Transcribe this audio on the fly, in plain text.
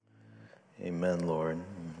Amen, Lord.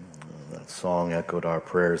 That song echoed our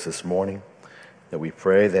prayers this morning, that we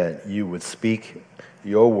pray that you would speak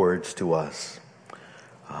your words to us,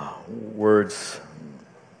 words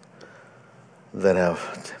that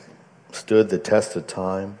have stood the test of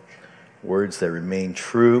time, words that remain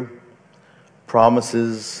true,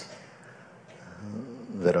 promises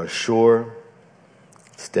that are sure,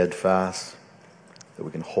 steadfast, that we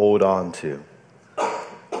can hold on to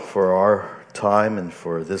for our time and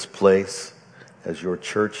for this place as your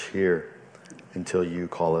church here until you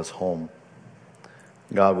call us home.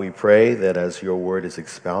 God, we pray that as your word is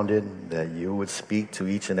expounded, that you would speak to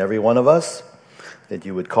each and every one of us, that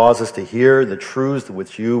you would cause us to hear the truths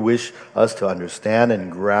which you wish us to understand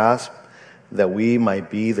and grasp, that we might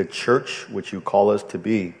be the church which you call us to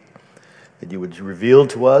be, that you would reveal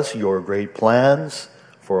to us your great plans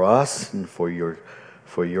for us and for your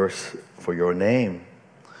name.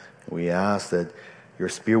 We ask that your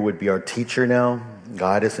Spirit would be our teacher now,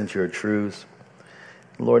 guide us into your truths.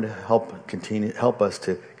 Lord, help us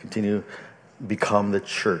to continue become the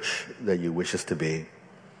church that you wish us to be,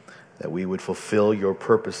 that we would fulfill your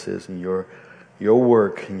purposes and your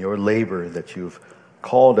work and your labor that you've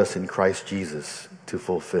called us in Christ Jesus to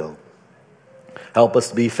fulfill. Help us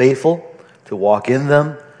to be faithful, to walk in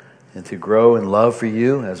them, and to grow in love for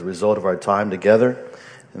you as a result of our time together,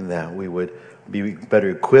 and that we would be better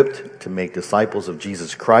equipped to make disciples of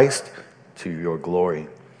Jesus Christ to your glory.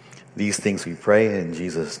 These things we pray in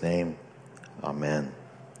Jesus' name. Amen.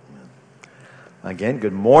 Again,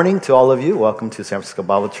 good morning to all of you. Welcome to San Francisco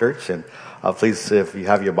Bible Church. And please, if you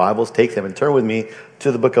have your Bibles, take them and turn with me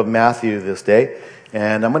to the book of Matthew this day.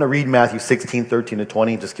 And I'm going to read Matthew 16, 13 to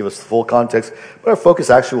 20, just give us the full context. But our focus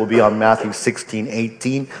actually will be on Matthew 16,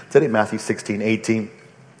 18. Today, Matthew 16, 18.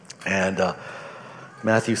 And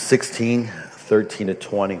Matthew 16, 13 to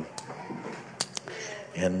 20.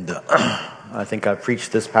 And I think I've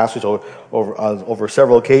preached this passage over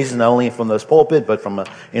several occasions, not only from this pulpit, but from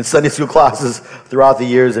in Sunday school classes throughout the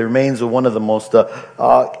years. It remains one of the most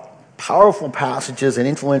powerful passages and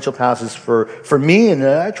influential passages for me, and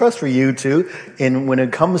I trust for you too, when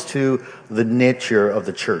it comes to the nature of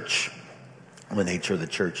the church. The nature of the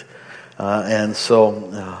church. And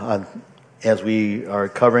so as we are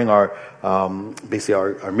covering our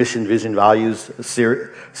mission, vision, values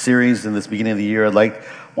series in this beginning of the year,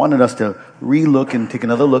 wanted us to re-look and take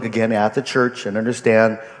another look again at the church and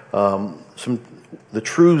understand the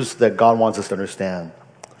truths that God wants us to understand.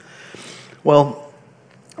 Well,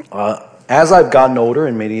 as I've gotten older,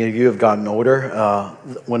 and many of you have gotten older,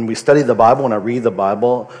 when we study the Bible, when I read the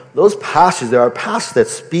Bible, there are passages that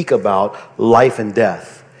speak about life and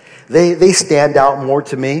death. They stand out more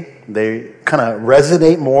to me. They kind of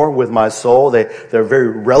resonate more with my soul. They're very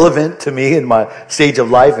relevant to me in my stage of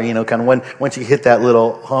life. And kind of once you hit that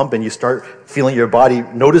little hump and you start feeling your body, you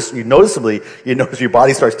notice your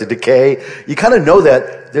body starts to decay. You kind of know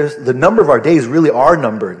that the number of our days really are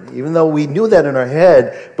numbered, even though we knew that in our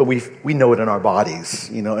head, but we know it in our bodies,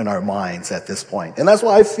 in our minds at this point. And that's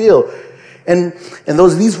what I feel. And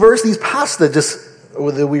these passages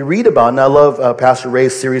that we read about, and I love Pastor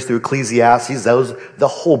Ray's series through Ecclesiastes. The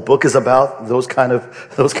whole book is about those kind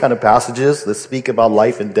of passages that speak about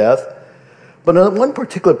life and death. But one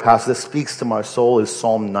particular passage that speaks to my soul is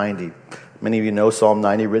Psalm 90. Many of you know Psalm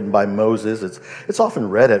 90, written by Moses. It's often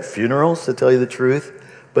read at funerals, to tell you the truth,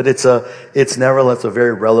 but it's nevertheless a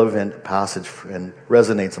very relevant passage and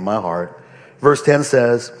resonates in my heart. Verse 10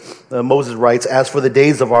 says, Moses writes, "As for the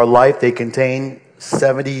days of our life, they contain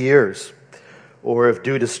 70 years. Or if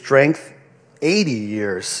due to strength, 80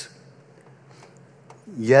 years.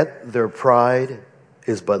 Yet their pride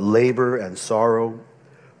is but labor and sorrow,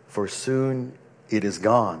 for soon it is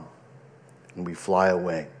gone, and we fly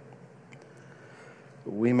away."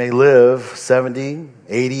 We may live 70,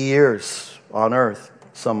 80 years on earth,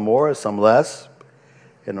 some more, some less.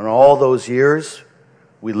 And in all those years,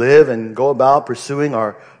 we live and go about pursuing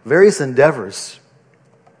our various endeavors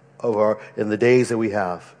in the days that we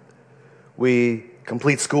have. We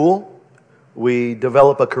complete school, we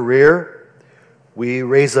develop a career, we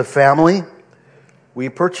raise a family, we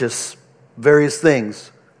purchase various things,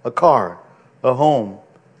 a car, a home,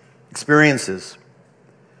 experiences.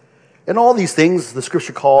 And all these things the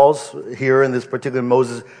scripture calls here in this particular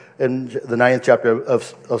Moses, in the 9th chapter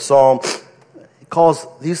of Psalm, calls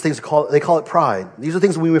these things, they call it pride. These are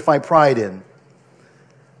things we would find pride in.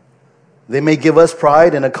 They may give us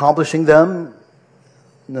pride in accomplishing them.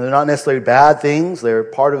 They're not necessarily bad things. They're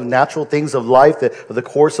part of natural things of life, the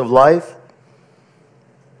course of life.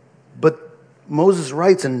 But Moses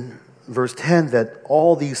writes in verse 10 that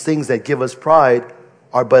all these things that give us pride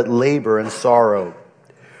are but labor and sorrow.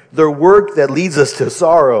 They're work that leads us to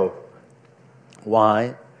sorrow.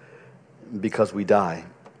 Why? Because we die.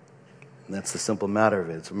 And that's the simple matter of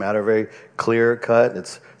it. It's a matter very clear cut.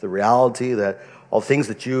 It's the reality that all things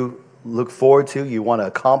that you look forward to, you want to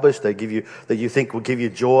accomplish, that you think will give you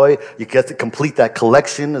joy. You get to complete that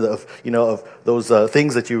collection of those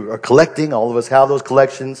things that you are collecting. All of us have those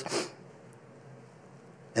collections.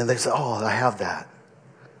 And they say, oh, I have that.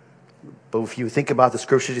 But if you think about the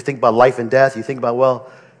scriptures, you think about life and death, you think about, well,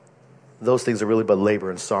 those things are really but labor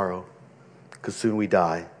and sorrow. Because soon we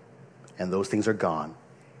die, and those things are gone,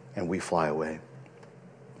 and we fly away.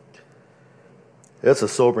 It's a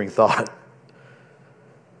sobering thought.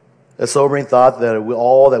 A sobering thought that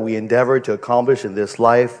all that we endeavor to accomplish in this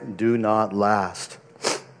life do not last.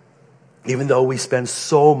 Even though we spend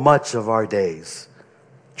so much of our days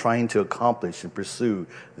trying to accomplish and pursue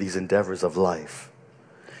these endeavors of life.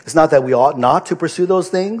 It's not that we ought not to pursue those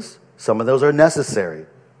things. Some of those are necessary.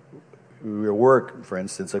 Your work, for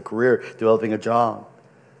instance, a career, developing a job.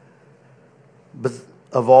 But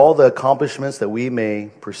of all the accomplishments that we may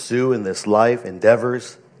pursue in this life,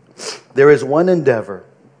 endeavors, there is one endeavor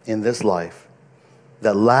in this life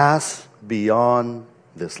that lasts beyond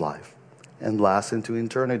this life and lasts into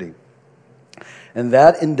eternity. And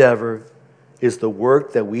that endeavor is the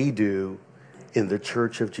work that we do in the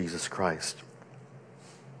Church of Jesus Christ.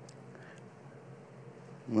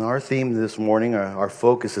 Our theme this morning, our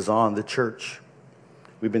focus is on the church.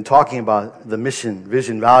 We've been talking about the mission,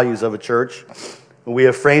 vision, values of a church. And we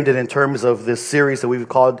have framed it in terms of this series that we've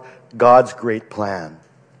called God's Great Plan.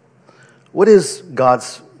 What is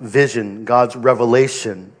God's vision, God's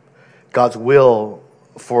revelation, God's will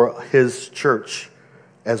for His church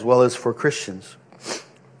as well as for Christians?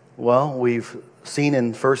 Well, we've seen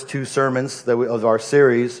in first two sermons of our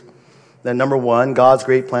series that number one, God's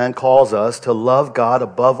great plan calls us to love God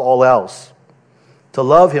above all else, to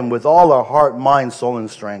love Him with all our heart, mind, soul, and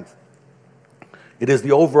strength. It is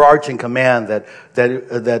the overarching command that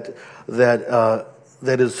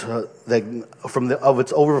of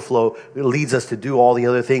its overflow it leads us to do all the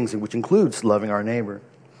other things, which includes loving our neighbor.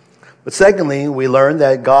 But secondly, we learn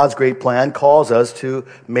that God's great plan calls us to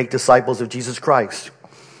make disciples of Jesus Christ.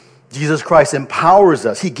 Jesus Christ empowers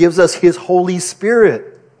us. He gives us His Holy Spirit.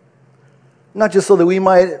 Not just so that we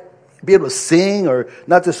might be able to sing, or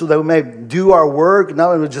not just so that we may do our work,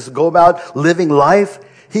 not just go about living life.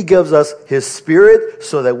 He gives us His Spirit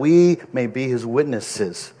so that we may be His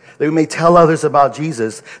witnesses, that we may tell others about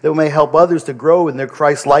Jesus, that we may help others to grow in their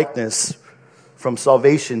Christ-likeness from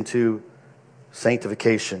salvation to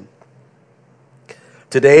sanctification.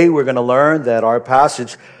 Today we're going to learn that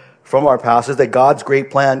from our passage, that God's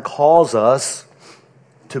great plan calls us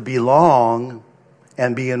to belong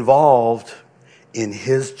and be involved in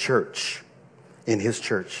His church. In His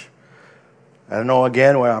church. I don't know,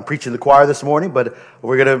 again, when I'm preaching the choir this morning, but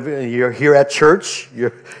you're here at church.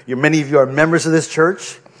 Many of you are members of this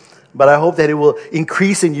church. But I hope that it will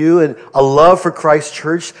increase in you a love for Christ's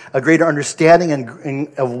church, a greater understanding and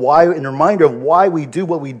a reminder of why we do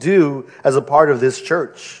what we do as a part of this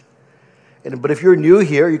church. But if you're new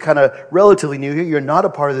here, you're kind of relatively new here, you're not a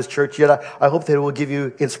part of this church yet, I hope that it will give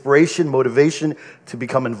you inspiration, motivation to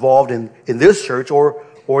become involved in this church or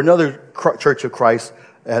another church of Christ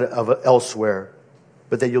elsewhere,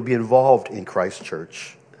 but that you'll be involved in Christ's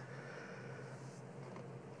church.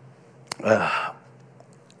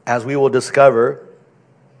 As we will discover,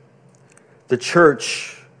 the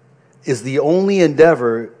church is the only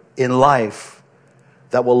endeavor in life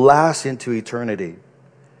that will last into eternity.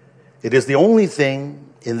 It is the only thing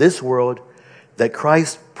in this world that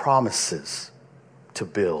Christ promises to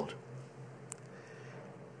build.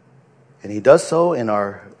 And He does so in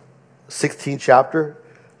our 16th chapter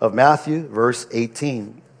of Matthew, verse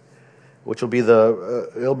 18, which will be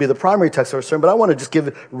the primary text of our sermon. But I want to just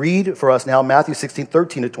read for us now Matthew 16,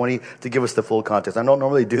 13 to 20 to give us the full context. I don't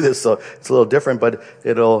normally do this, so it's a little different, but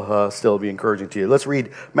it'll still be encouraging to you. Let's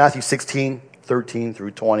read Matthew 16, 13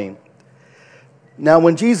 through 20. Now,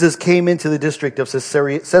 when Jesus came into the district of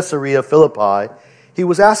Caesarea Philippi, He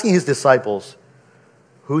was asking His disciples,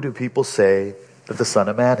 "Who do people say that the Son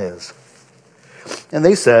of Man is?" And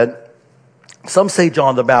they said, "Some say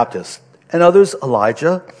John the Baptist, and others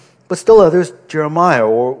Elijah, but still others Jeremiah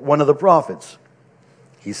or one of the prophets."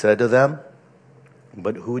 He said to them,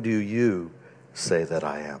 "But who do you say that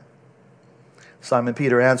I am?" Simon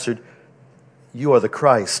Peter answered, "You are the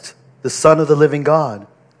Christ, the Son of the living God."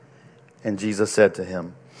 And Jesus said to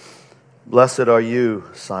him, "Blessed are you,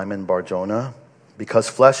 Simon Bar-Jonah, because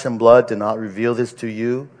flesh and blood did not reveal this to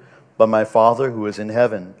you, but my Father who is in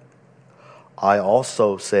heaven. I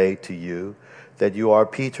also say to you that you are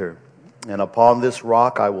Peter, and upon this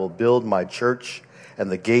rock I will build my church,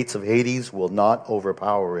 and the gates of Hades will not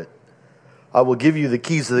overpower it. I will give you the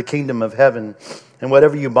keys of the kingdom of heaven, and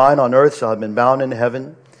whatever you bind on earth shall have been bound in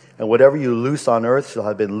heaven, and whatever you loose on earth shall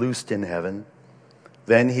have been loosed in heaven."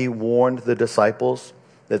 Then he warned the disciples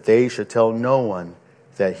that they should tell no one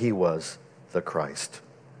that he was the Christ.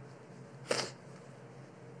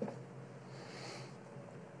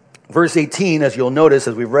 Verse 18, as you'll notice,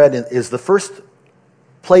 as we've read, is the first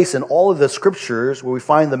place in all of the scriptures where we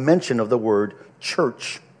find the mention of the word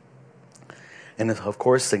church. And of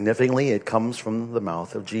course, significantly, it comes from the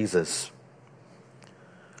mouth of Jesus.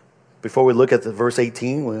 Before we look at the verse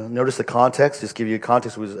 18, we'll notice the context, just give you a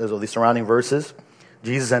context of the surrounding verses.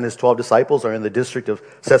 Jesus and his 12 disciples are in the district of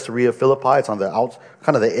Caesarea Philippi. It's on the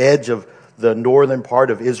kind of the edge of the northern part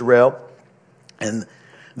of Israel. And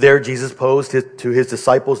there Jesus posed to his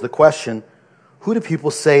disciples the question, "Who do people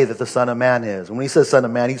say that the Son of Man is?" And when he says Son of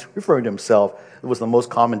Man, he's referring to himself. It was the most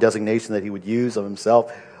common designation that he would use of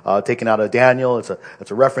himself, taken out of Daniel. It's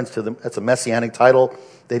a reference to it's a messianic title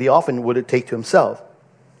that he often would take to himself.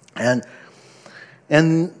 And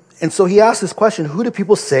so he asked this question, "Who do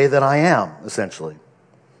people say that I am?" essentially.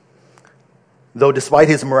 Though despite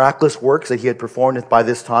his miraculous works that he had performed by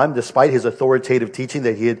this time, despite his authoritative teaching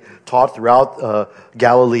that he had taught throughout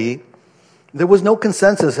Galilee, there was no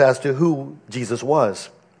consensus as to who Jesus was.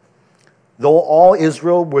 Though all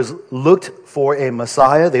Israel looked for a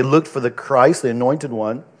Messiah, they looked for the Christ, the Anointed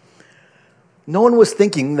One, no one was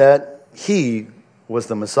thinking that he was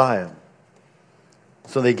the Messiah.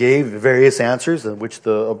 So they gave various answers, which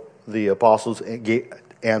the apostles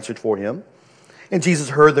answered for him. And Jesus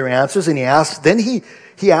heard their answers, and he asked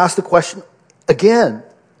the question again,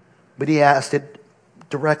 but he asked it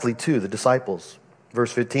directly to the disciples.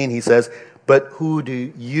 Verse 15, he says, "But who do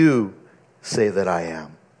you say that I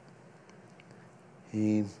am?"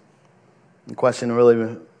 The question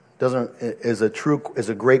really is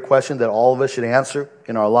a great question that all of us should answer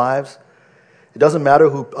in our lives. It doesn't matter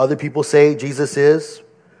who other people say Jesus is.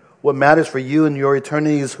 What matters for you in your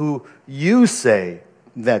eternity is who you say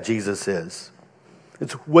that Jesus is.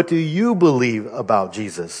 It's what do you believe about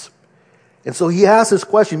Jesus? And so he asks this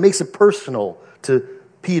question, makes it personal to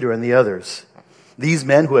Peter and the others. These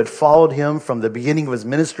men who had followed him from the beginning of his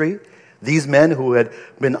ministry, these men who had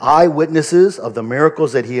been eyewitnesses of the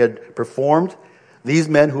miracles that he had performed, these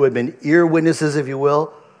men who had been ear witnesses, if you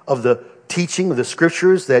will, of the teaching of the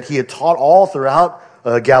scriptures that he had taught all throughout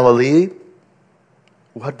Galilee.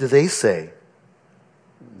 What do they say?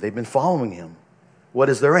 They've been following him. What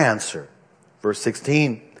is their answer? Verse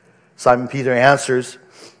 16, Simon Peter answers,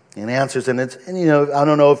 and I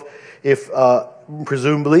don't know if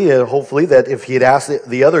presumably, hopefully, that if he had asked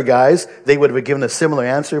the other guys, they would have given a similar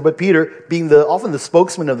answer. But Peter, being often the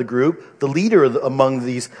spokesman of the group, the leader among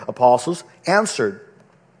these apostles, answered,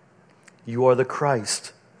 "You are the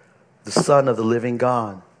Christ, the Son of the living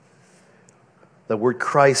God." The word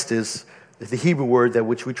Christ is the Hebrew word that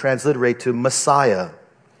which we transliterate to Messiah,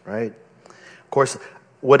 right? Of course,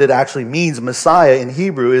 what it actually means, Messiah in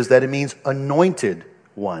Hebrew, is that it means anointed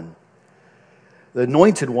one. The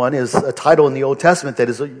anointed one is a title in the Old Testament that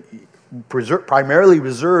is primarily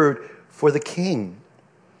reserved for the king.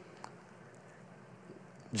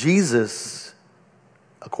 Jesus,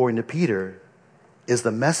 according to Peter, is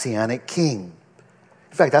the messianic king.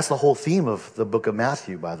 In fact, that's the whole theme of the book of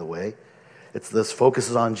Matthew, by the way. This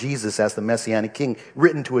focuses on Jesus as the messianic king,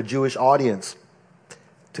 written to a Jewish audience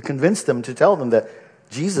to convince them, to tell them that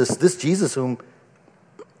this Jesus whom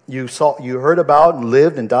you heard about and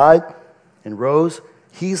lived and died and rose,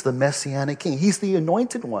 he's the messianic king. He's the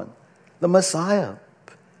anointed one, the Messiah.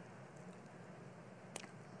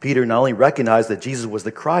 Peter not only recognized that Jesus was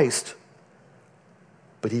the Christ,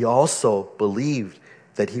 but he also believed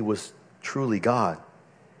that he was truly God.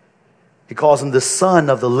 He calls him the Son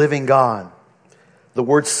of the living God. The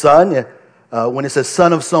word son, when it says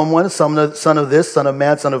son of someone, son of this, son of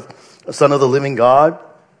man, son of the living God,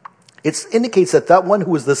 it indicates that one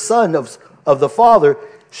who is the son of the Father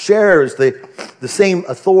shares the same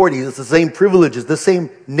authorities, the same privileges, the same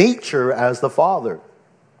nature as the Father.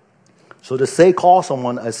 So to call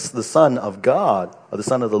someone as the Son of God, or the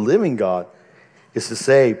Son of the living God, is to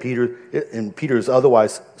say, Peter is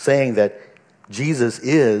otherwise saying that Jesus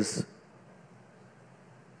is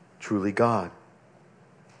truly God.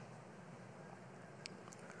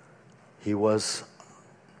 He was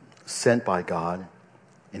sent by God,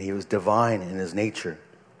 and he was divine in his nature.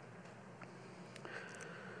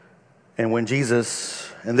 And when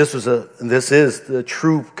Jesus, and this is the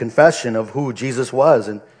true confession of who Jesus was,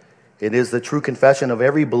 and it is the true confession of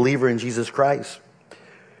every believer in Jesus Christ.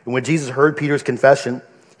 And when Jesus heard Peter's confession,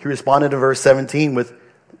 He responded in verse 17 with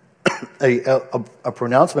a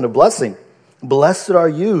pronouncement of blessing. Blessed are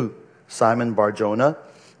you, Simon Bar-Jonah,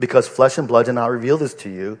 because flesh and blood did not reveal this to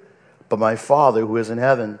you, but my Father who is in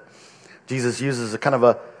heaven. Jesus uses a kind of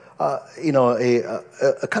I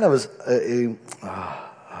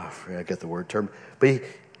forget the word term, but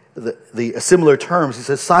the similar terms. He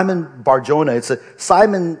says Simon Bar-Jonah.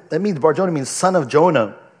 That means Bar-Jonah means son of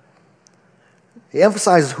Jonah. He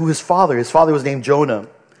emphasizes who his father was named Jonah.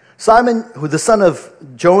 Simon, who the son of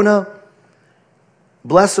Jonah,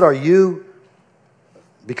 blessed are you,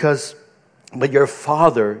 but your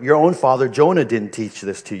father, your own father, Jonah, didn't teach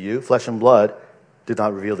this to you. Flesh and blood did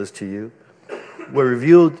not reveal this to you.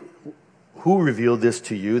 Who revealed this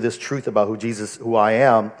to you, this truth about who I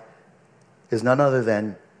am, is none other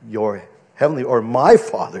than your heavenly, or my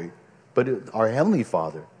Father, but our heavenly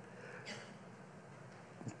Father.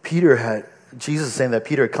 Jesus is saying that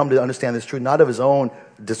Peter had come to understand this truth, not of his own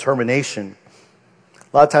determination.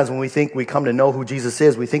 A lot of times when we think we come to know who Jesus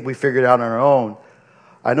is, we think we figured it out on our own.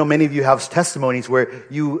 I know many of you have testimonies where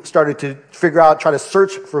you started to try to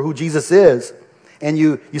search for who Jesus is. And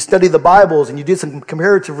you studied the Bibles, and you did some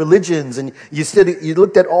comparative religions, and you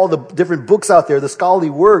looked at all the different books out there, the scholarly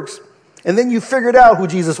works, and then you figured out who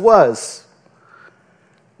Jesus was.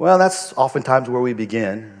 Well, that's oftentimes where we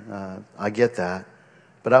begin. I get that.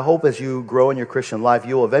 But I hope as you grow in your Christian life,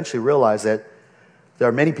 you'll eventually realize that there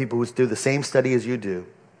are many people who do the same study as you do.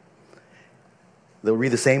 They'll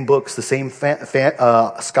read the same books, the same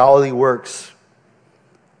scholarly works,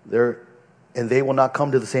 and they will not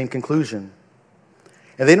come to the same conclusion.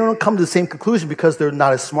 And they don't come to the same conclusion because they're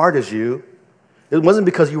not as smart as you. It wasn't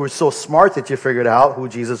because you were so smart that you figured out who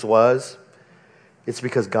Jesus was. It's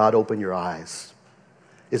because God opened your eyes.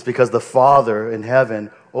 It's because the Father in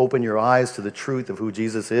heaven opened your eyes to the truth of who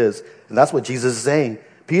Jesus is. And that's what Jesus is saying.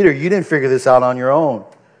 Peter, you didn't figure this out on your own.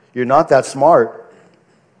 You're not that smart.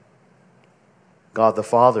 God the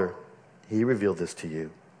Father, He revealed this to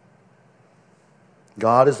you.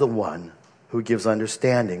 God is the one who gives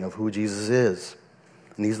understanding of who Jesus is.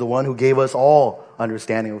 And He's the one who gave us all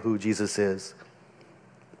understanding of who Jesus is.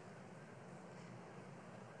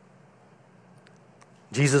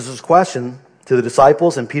 Jesus' question to the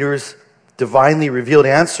disciples and Peter's divinely revealed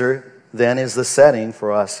answer then is the setting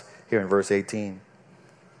for us here in verse 18.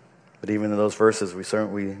 But even in those verses, we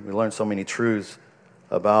learn so many truths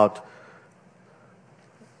about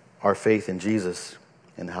our faith in Jesus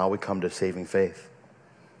and how we come to saving faith.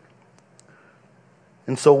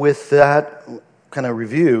 And so with that kind of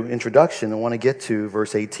introduction, I want to get to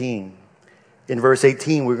verse 18. In verse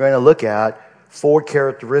 18, we're going to look at 4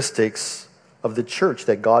 characteristics of the church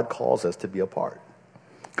that God calls us to be a part.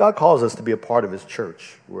 God calls us to be a part of His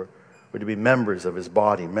church. We're to be members of His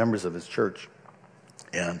body, members of His church.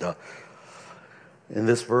 And in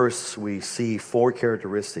this verse, we see 4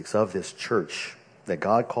 characteristics of this church that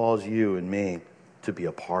God calls you and me to be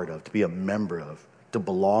a part of, to be a member of, to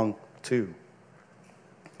belong to.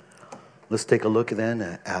 Let's take a look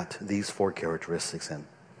then at these 4 characteristics and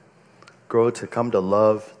grow to come to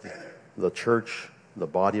love the church, the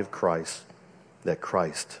body of Christ, that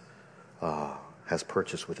Christ has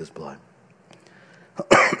purchased with His blood.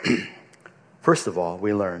 First of all,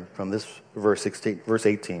 we learn from this verse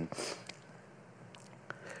 18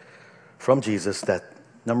 from Jesus that,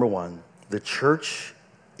 number 1, the church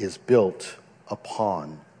is built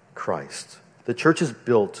upon Christ. The church is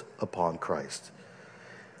built upon Christ.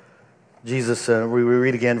 Jesus, we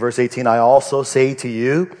read again, verse 18, I also say to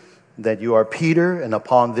you that you are Peter, and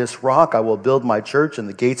upon this rock I will build my church, and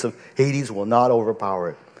the gates of Hades will not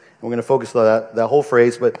overpower it. And we're going to focus on that whole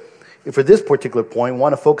phrase, but for this particular point, we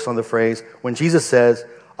want to focus on the phrase when Jesus says,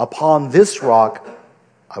 upon this rock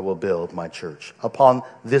I will build my church. Upon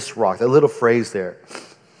this rock, that little phrase there.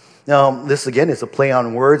 Now, this again is a play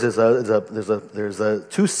on words. There's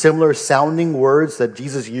 2 similar sounding words that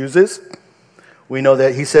Jesus uses. We know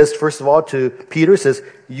that He says, first of all, to Peter, says,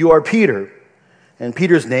 you are Peter. And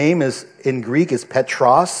Peter's name in Greek is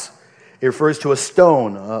Petros. It refers to a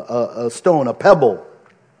stone, a pebble.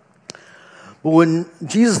 But when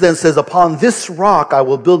Jesus then says, upon this rock I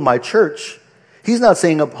will build my church, He's not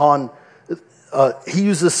saying He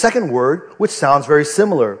uses a second word, which sounds very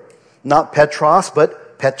similar. Not Petros,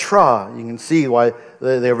 but Petra. You can see why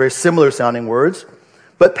they're very similar sounding words.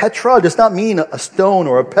 But Petra does not mean a stone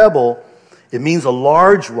or a pebble. It means a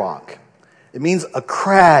large rock. It means a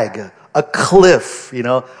crag, a cliff,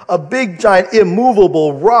 a big, giant,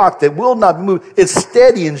 immovable rock that will not move. It's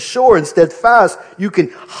steady and sure and steadfast. You can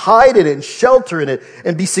hide in it and shelter in it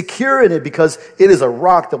and be secure in it because it is a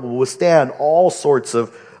rock that will withstand all sorts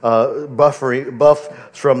of buff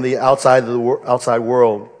from the outside outside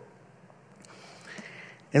world.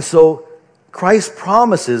 And so Christ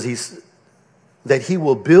promises that he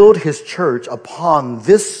will build his church upon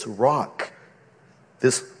this rock,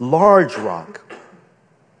 this large rock.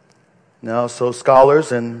 Now, so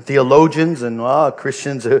scholars and theologians and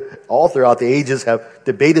Christians all throughout the ages have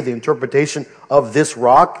debated the interpretation of this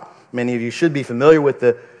rock. Many of you should be familiar with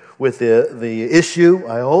the issue,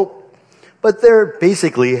 I hope. But there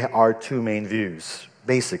basically are two main views.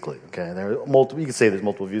 Basically, okay? There are multiple. You can say there's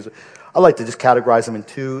multiple views. I like to just categorize them in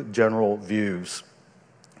two general views,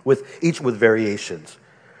 each with variations.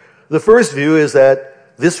 The first view is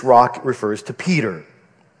that this rock refers to Peter.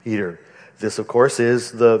 Peter. This, of course,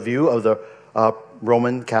 is the view of the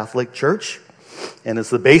Roman Catholic Church, and it's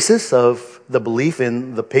the basis of the belief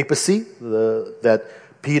in the papacy, that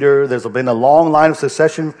Peter, there's been a long line of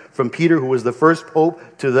succession from Peter, who was the first pope,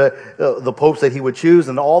 to the popes that he would choose,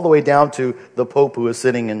 and all the way down to the pope who is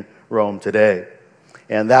sitting in Rome today.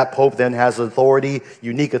 And that pope then has authority,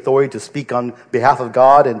 unique authority, to speak on behalf of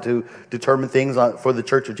God and to determine things for the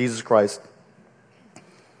Church of Jesus Christ.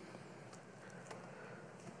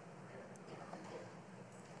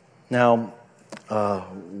 Now,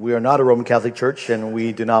 we are not a Roman Catholic Church, and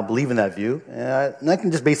we do not believe in that view. And I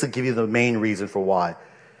can just basically give you the main reason for why.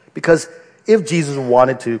 Because if Jesus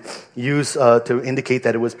wanted to use to indicate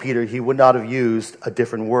that it was Peter, he would not have used a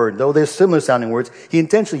different word. Though they're similar sounding words, he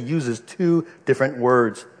intentionally uses two different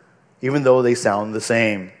words, even though they sound the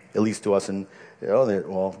same, at least to us, and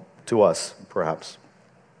to us perhaps.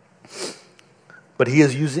 But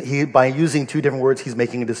by using two different words, he's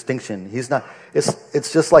making a distinction. He's not.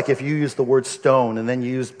 It's just like if you use the word stone and then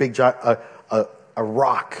you use a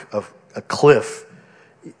rock, a cliff.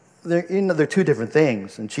 They're two different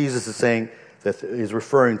things. And Jesus is saying that he's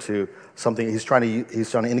referring to something. He's trying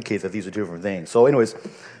to indicate that these are two different things. So, anyways,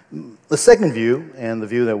 the second view, and the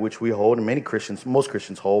view that which we hold, and most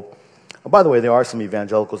Christians hold. By the way, there are some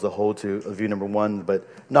evangelicals that hold to view number one, but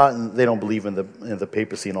they don't believe in the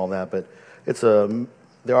papacy and all that. But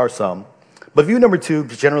there are some. But view number two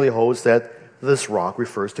generally holds that this rock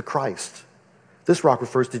refers to Christ. This rock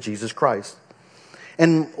refers to Jesus Christ.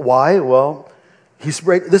 And why? Well,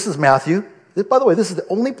 this is Matthew. By the way, this is the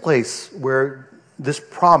only place where this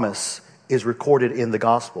promise is recorded in the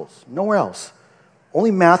Gospels. Nowhere else.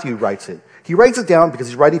 Only Matthew writes it. He writes it down because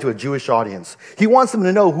he's writing to a Jewish audience. He wants them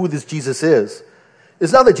to know who this Jesus is.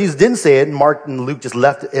 It's not that Jesus didn't say it and Mark and Luke just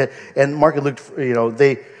left it. And Mark and Luke,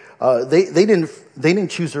 they didn't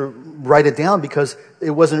choose to write it down because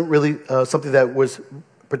it wasn't really something that was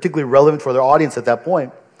particularly relevant for their audience at that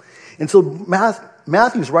point. And so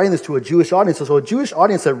Matthew's writing this to a Jewish audience. So a Jewish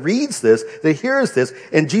audience that reads this, that hears this,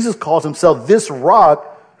 and Jesus calls himself this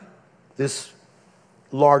rock, this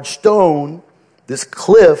large stone, this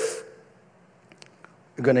cliff,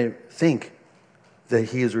 are going to think that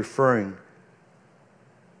he is referring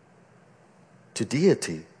to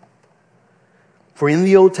deity. For in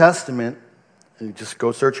the Old Testament, you just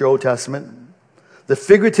go search your Old Testament, the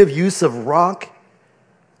figurative use of rock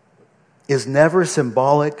is never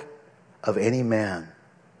symbolic of any man.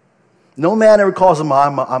 No man ever calls him,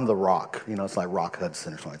 I'm the rock. It's like Rock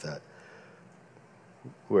Hudson or something like that.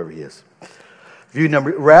 Whoever he is.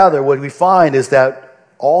 Rather, what we find is that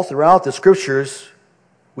all throughout the scriptures,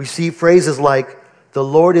 we see phrases like, the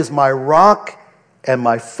Lord is my rock and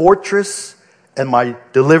my fortress and my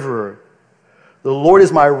deliverer. The Lord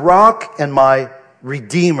is my rock and my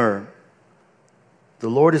redeemer. The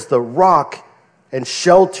Lord is the rock and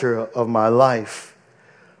shelter of my life.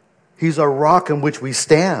 He's a rock in which we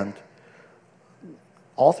stand.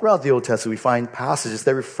 All throughout the Old Testament, we find passages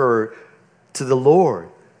that refer to the Lord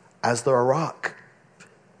as the rock.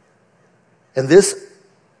 And this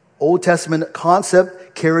Old Testament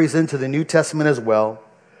concept carries into the New Testament as well.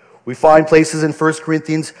 We find places in 1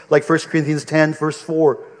 Corinthians, like 1 Corinthians 10, verse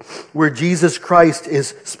 4, where Jesus Christ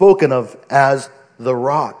is spoken of as the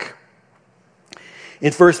rock.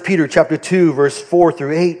 In 1 Peter chapter 2, verse 4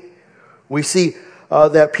 through 8, we see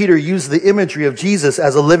that Peter used the imagery of Jesus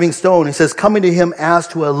as a living stone. He says, coming to him as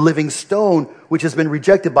to a living stone, which has been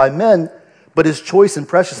rejected by men, but is choice and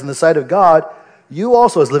precious in the sight of God, you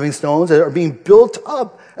also as living stones are being built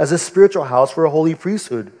up as a spiritual house for a holy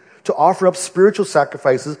priesthood, to offer up spiritual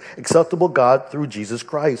sacrifices acceptable to God through Jesus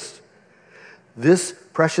Christ. This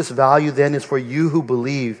precious value then is for you who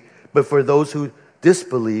believe, but for those who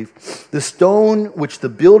disbelieve. The stone which the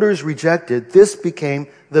builders rejected, this became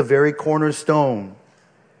the very cornerstone.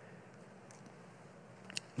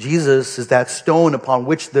 Jesus is that stone upon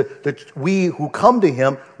which we who come to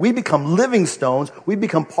him, we become living stones. We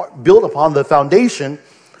become built upon the foundation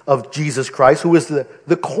of Jesus Christ, who is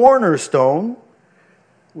the cornerstone,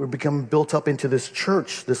 we're becoming built up into this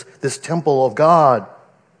church, this temple of God.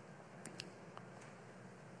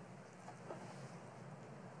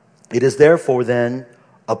 It is therefore then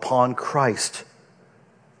upon Christ,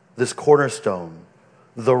 this cornerstone,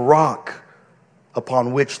 the rock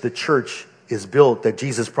upon which the church is built, that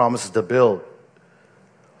Jesus promises to build.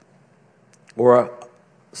 Or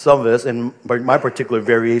some of us, and my particular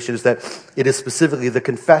variation, is that it is specifically the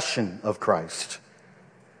confession of Christ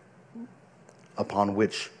upon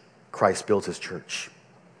which Christ builds his church.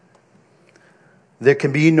 There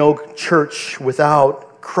can be no church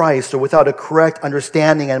without Christ or without a correct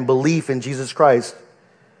understanding and belief in Jesus Christ.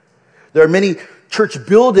 There are many church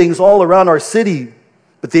buildings all around our city,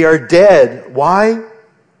 but they are dead. Why?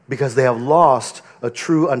 Because they have lost a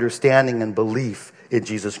true understanding and belief in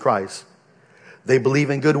Jesus Christ. They believe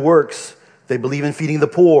in good works. They believe in feeding the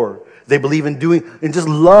poor. They believe in just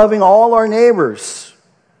loving all our neighbors.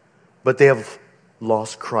 But they have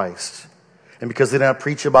lost Christ. And because they do not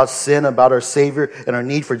preach about sin, about our Savior, and our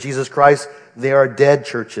need for Jesus Christ, they are dead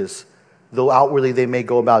churches. Though outwardly they may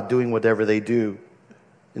go about doing whatever they do.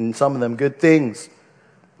 And some of them good things.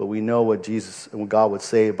 But we know what Jesus and what God would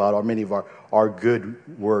say about many of our good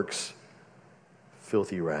works.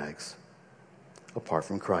 Filthy rags. Apart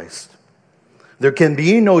from Christ. There can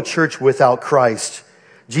be no church without Christ.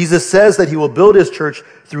 Jesus says that he will build his church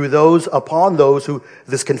through upon those who,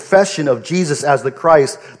 this confession of Jesus as the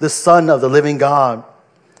Christ, the Son of the living God.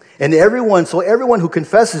 And everyone who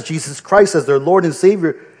confesses Jesus Christ as their Lord and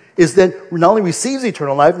Savior is then not only receives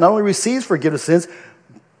eternal life, not only receives forgiveness of sins,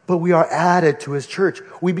 but we are added to his church.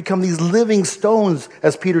 We become these living stones,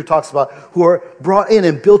 as Peter talks about, who are brought in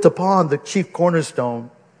and built upon the chief cornerstone.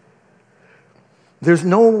 There's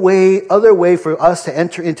no other way for us to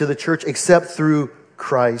enter into the church except through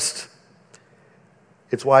Christ.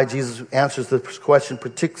 It's why Jesus answers the question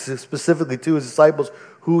specifically to his disciples,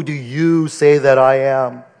 who do you say that I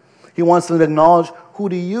am? He wants them to acknowledge, who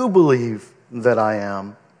do you believe that I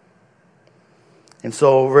am? And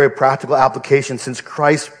so, very practical application, since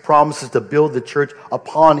Christ promises to build the church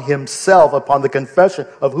upon himself, upon the confession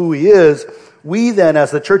of who he is, we then,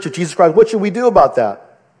 as the church of Jesus Christ, what should we do about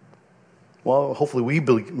that? Well, hopefully we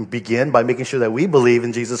begin by making sure that we believe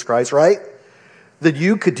in Jesus Christ, right? Do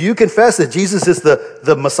you confess that Jesus is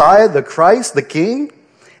the Messiah, the Christ, the King?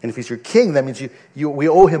 And if he's your King, that means we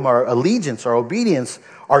owe him our allegiance, our obedience,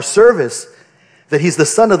 our service, that he's the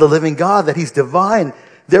Son of the living God, that he's divine.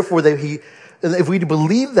 Therefore, if we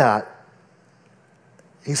believe that,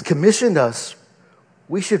 he's commissioned us,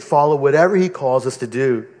 we should follow whatever he calls us to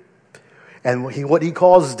do. And what he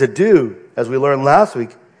calls us to do, as we learned last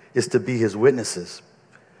week, is to be his witnesses,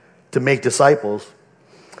 to make disciples.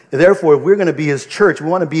 And therefore, if we're going to be his church, we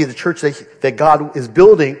want to be the church that God is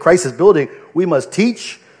building, Christ is building, we must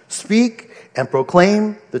teach, speak, and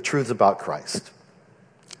proclaim the truths about Christ.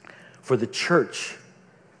 For the church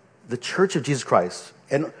of Jesus Christ,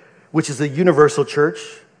 which is a universal church,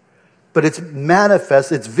 but it's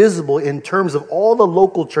manifest, it's visible in terms of all the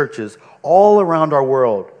local churches all around our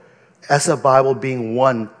world. SF Bible being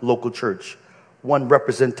one local church, one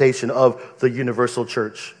representation of the universal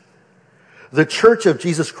church. The church of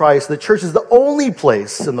Jesus Christ, the church is the only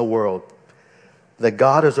place in the world that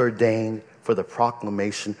God has ordained for the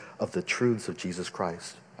proclamation of the truths of Jesus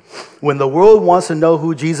Christ. When the world wants to know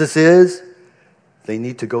who Jesus is, they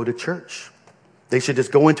need to go to church. They should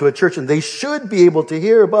just go into a church and they should be able to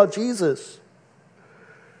hear about Jesus.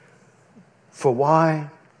 For why?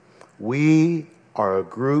 We are a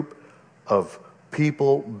group of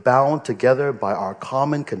people bound together by our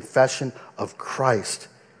common confession of Christ.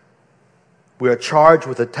 We are charged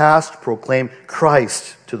with a task to proclaim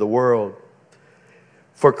Christ to the world.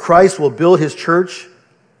 For Christ will build his church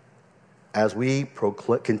as we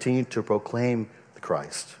continue to proclaim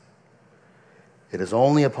Christ. It is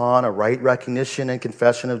only upon a right recognition and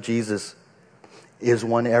confession of Jesus is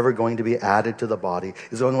one ever going to be added to the body,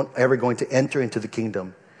 is one ever going to enter into the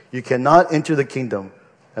kingdom. You cannot enter the kingdom,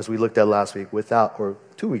 as we looked at last week, or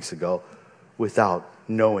 2 weeks ago, without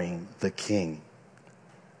knowing the King.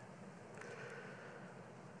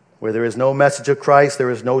 Where there is no message of Christ,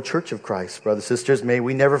 there is no church of Christ. Brothers and sisters, may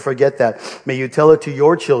we never forget that. May you tell it to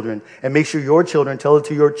your children, and make sure your children tell it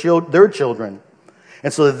to their children.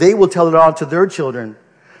 And so that they will tell it on to their children.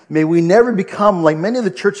 May we never become like many of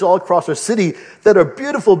the churches all across our city that are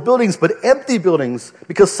beautiful buildings, but empty buildings,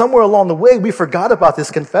 because somewhere along the way we forgot about this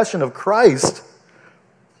confession of Christ.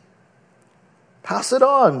 Pass it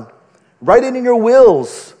on. Write it in your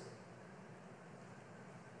wills.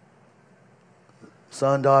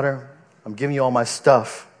 Son, daughter, I'm giving you all my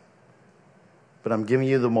stuff. but I'm giving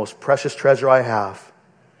you the most precious treasure I have,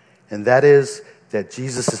 and that is that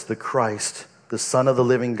Jesus is the Christ, the Son of the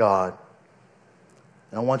living God.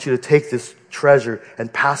 And I want you to take this treasure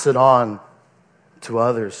and pass it on to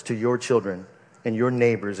others, to your children and your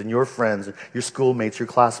neighbors and your friends, and your schoolmates, your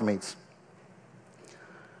classmates.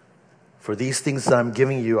 For these things that I'm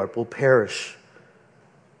giving you will perish,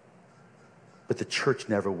 but the church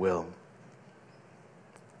never will.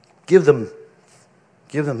 Give them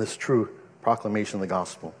this true proclamation of the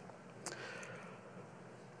gospel.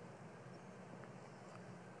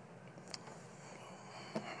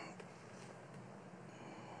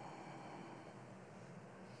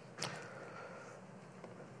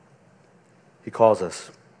 He calls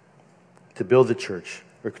us to build the church,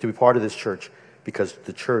 or to be part of this church, because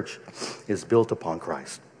the church is built upon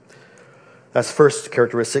Christ. That's the first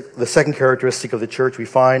characteristic. The second characteristic of the church we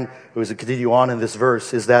find, as we continue on in this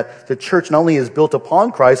verse, is that the church not only is built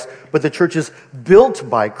upon Christ, but the church is built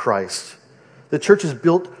by Christ. The church is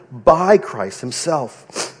built by Christ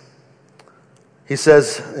himself. He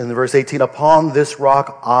says in verse 18, upon this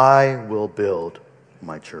rock I will build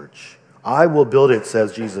my church. I will build it,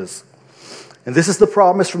 says Jesus. And this is the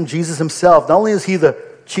promise from Jesus himself. Not only is he the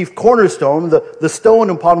chief cornerstone, the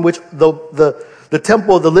stone upon which the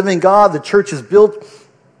temple of the living God, the church is built,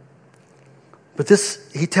 but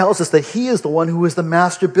he tells us that he is the one who is the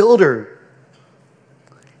master builder.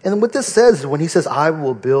 And what this says, when he says, I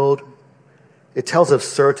will build, it tells of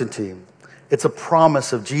certainty. It's a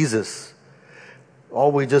promise of Jesus.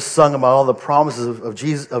 All we just sung about, all the promises of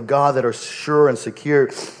Jesus, of God that are sure and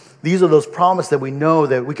secure. These are those promises that we know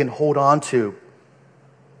that we can hold on to.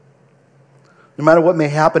 No matter what may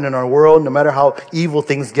happen in our world, no matter how evil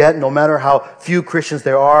things get, no matter how few Christians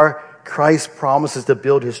there are, Christ promises to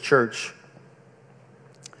build his church.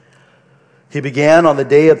 He began on the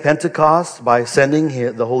day of Pentecost by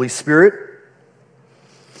sending the Holy Spirit.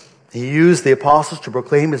 He used the apostles to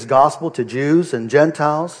proclaim his gospel to Jews and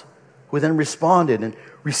Gentiles, who then responded and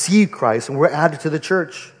received Christ and were added to the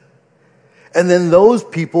church. And then those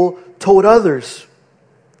people told others.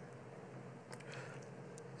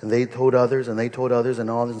 And they told others, and they told others, and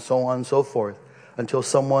on and so on and so forth, until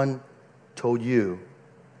someone told you.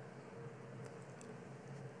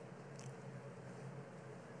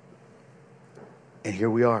 And here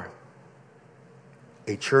we are.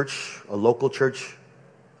 A church, a local church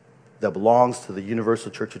that belongs to the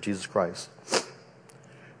universal church of Jesus Christ.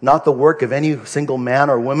 Not the work of any single man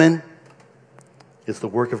or woman. It's the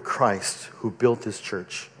work of Christ who built this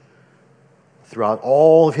church throughout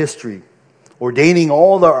all of history, ordaining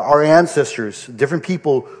all our ancestors, different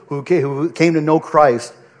people who came to know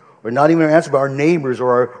Christ, or not even our ancestors, but our neighbors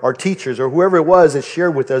or our teachers or whoever it was that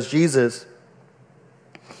shared with us Jesus.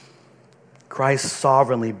 Christ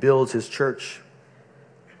sovereignly builds his church.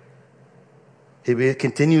 He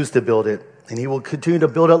continues to build it, and he will continue to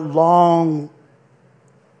build it long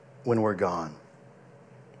when we're gone.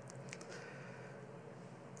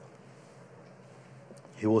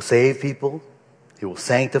 He will save people. He will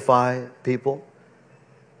sanctify people.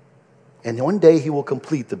 And one day he will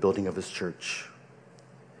complete the building of his church.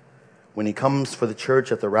 When he comes for the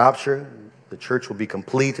church at the rapture, the church will be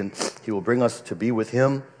complete and he will bring us to be with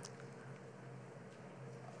him.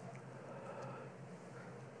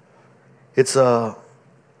 It's a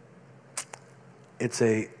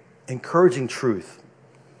encouraging truth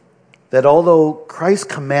that although Christ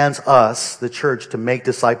commands us, the church, to make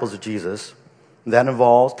disciples of Jesus, that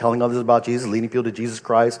involves telling others about Jesus, leading people to Jesus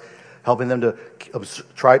Christ, helping them to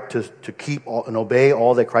try to keep and obey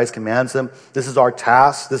all that Christ commands them. This is our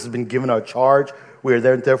task. This has been given our charge. We are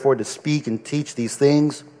there, therefore, to speak and teach these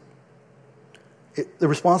things. The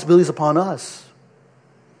responsibility is upon us.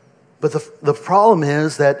 But the problem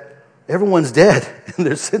is that everyone's dead in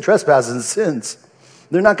their trespasses and sins.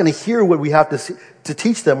 They're not going to hear what we have to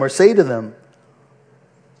teach them or say to them,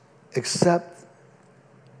 except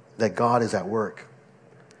that God is at work.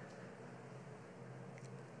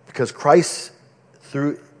 Because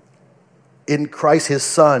in Christ his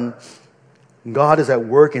Son, God is at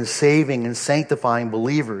work in saving and sanctifying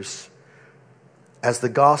believers. As the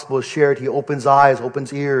gospel is shared, he opens eyes,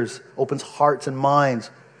 opens ears, opens hearts and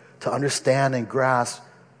minds to understand and grasp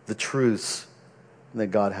the truths that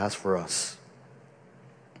God has for us.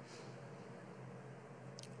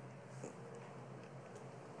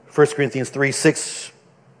 First Corinthians 3:6,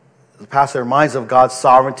 the passage reminds of God's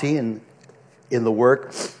sovereignty in the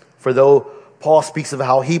work. For though Paul speaks of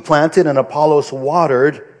how he planted and Apollos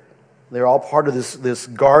watered, they're all part of this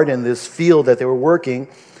garden, this field that they were working.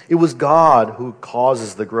 It was God who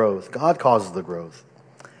causes the growth. God causes the growth.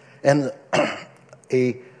 And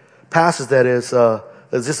a passage that is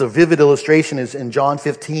just a vivid illustration is in John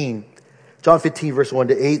 15. John 15, verse 1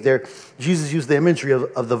 to 8 there, Jesus used the imagery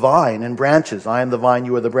of the vine and branches. I am the vine,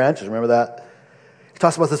 you are the branches. Remember that? He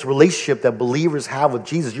talks about this relationship that believers have with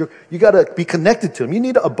Jesus. You got to be connected to him. You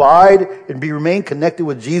need to abide and remain connected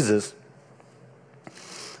with Jesus.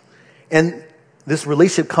 And this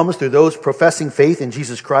relationship comes through those professing faith in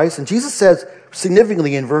Jesus Christ. And Jesus says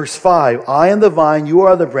significantly in verse 5, I am the vine, you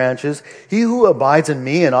are the branches. He who abides in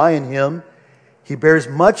me and I in him, he bears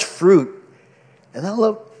much fruit. And I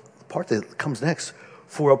love the part that comes next.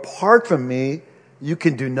 For apart from me, you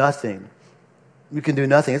can do nothing. You can do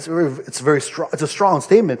nothing. It's a strong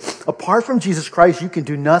statement. Apart from Jesus Christ, you can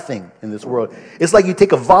do nothing in this world. It's like you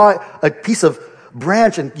take a piece of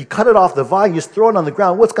branch and you cut it off the vine, you just throw it on the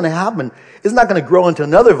ground. What's going to happen? It's not going to grow into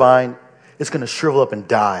another vine. It's going to shrivel up and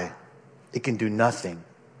die. It can do nothing.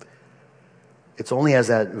 It's only as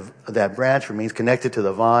that branch remains connected to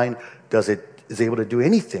the vine is able to do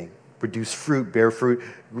anything. Produce fruit,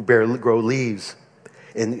 grow leaves,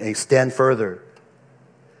 and extend further.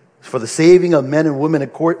 For the saving of men and women in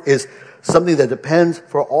court is something that depends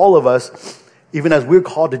for all of us. Even as we're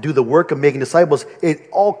called to do the work of making disciples, it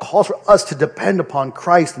all calls for us to depend upon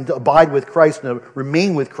Christ and to abide with Christ and to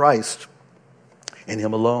remain with Christ and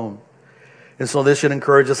him alone. And so this should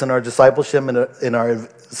encourage us in our discipleship and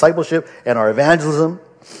our evangelism,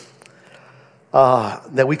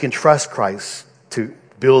 that we can trust Christ to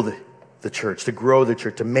build the church, to grow the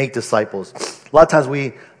church, to make disciples. A lot of times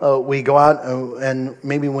we go out and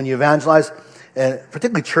maybe when you evangelize, and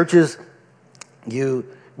particularly churches,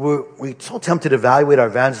 we're so tempted to evaluate our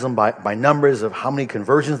evangelism by numbers of how many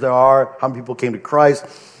conversions there are, how many people came to Christ.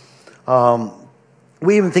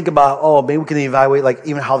 We even think about, maybe we can evaluate like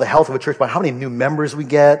even how the health of a church by how many new members we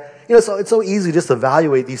get. So it's so easy just to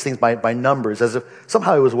evaluate these things by numbers, as if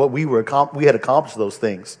somehow it was what we had accomplished those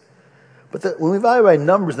things. But when we evaluate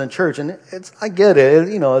numbers in the church, and I get it,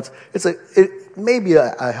 it may be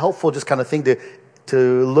a helpful just kind of thing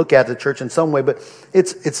to look at the church in some way, but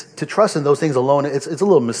it's to trust in those things alone. It's a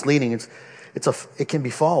little misleading. It can be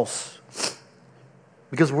false,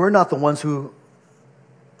 because we're not the ones who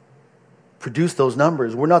produce those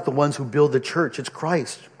numbers. We're not the ones who build the church. It's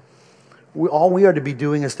Christ. All we are to be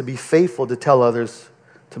doing is to be faithful to tell others,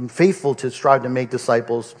 to be faithful to strive to make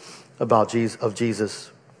disciples of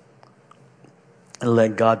Jesus, and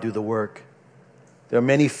let God do the work. There are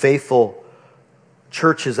many faithful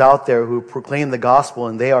churches out there who proclaim the gospel,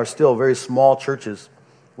 and they are still very small churches.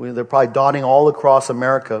 They're probably dotting all across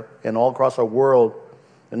America and all across our world.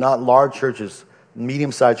 They're not large churches,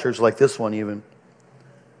 medium-sized churches like this one even.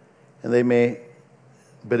 And as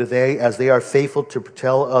they are faithful to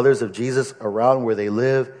tell others of Jesus around where they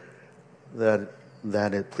live, that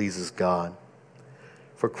it pleases God.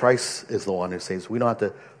 For Christ is the one who saves. We don't have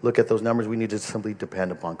to look at those numbers. We need to simply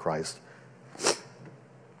depend upon Christ.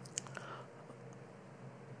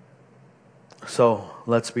 So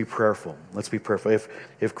let's be prayerful. Let's be prayerful.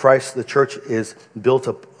 If Christ, the church is built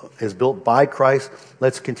by Christ,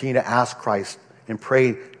 let's continue to ask Christ and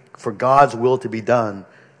pray for God's will to be done.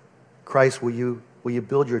 Christ, will you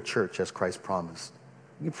build your church as Christ promised?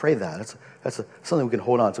 You can pray that. That's something we can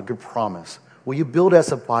hold on. It's a good promise. Will you build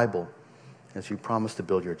as a Bible as you promise to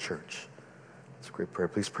build your church? It's a great prayer.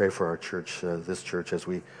 Please pray for our church, this church, as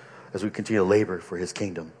we continue to labor for his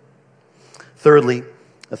kingdom. Thirdly,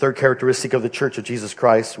 a third characteristic of the church of Jesus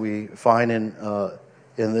Christ we find in our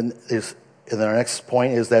next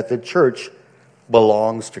point is that the church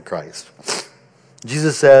belongs to Christ.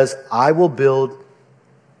 Jesus says, I will build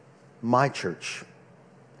my church.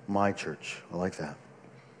 My church. I like that.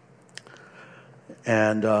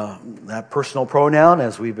 And that personal pronoun,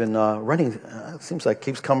 as we've been running, it seems like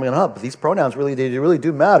keeps coming up. But these pronouns they really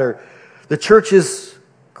do matter. The church is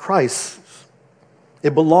Christ's.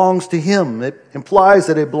 It belongs to him. It implies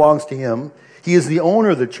that it belongs to him. He is the owner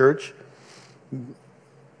of the church.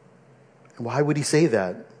 Why would he say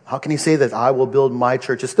that? How can he say that I will build my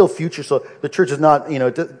church? It's still future, so the church is not,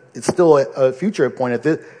 it's still a future point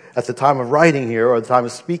at the time of writing here or the time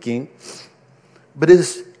of speaking. But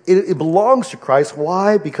it belongs to Christ.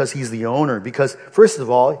 Why? Because he's the owner. Because, first of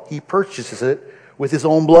all, he purchases it with his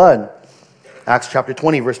own blood. Acts chapter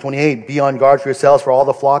 20, verse 28, be on guard for yourselves for all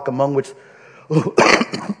the flock among which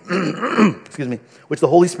which the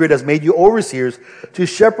Holy Spirit has made you overseers to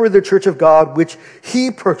shepherd the church of God, which he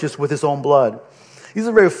purchased with his own blood. These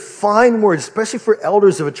are very fine words, especially for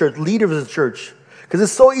elders of a church, leaders of a church. Because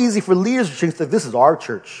it's so easy for leaders to think that this is our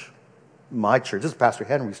church, my church. This is Pastor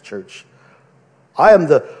Henry's church. I'm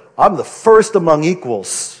the first among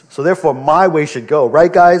equals, so therefore my way should go.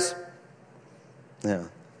 Right, guys? Yeah.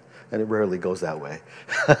 And it rarely goes that way.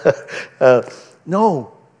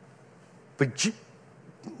 No.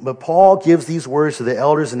 But Paul gives these words to the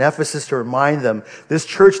elders in Ephesus to remind them, this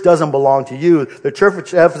church doesn't belong to you. The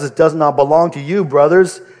church of Ephesus does not belong to you,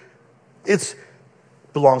 brothers. It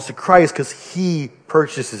belongs to Christ because he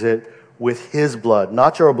purchases it with his blood.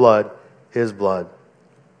 Not your blood, his blood.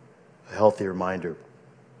 A healthy reminder.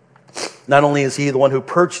 Not only is he the one who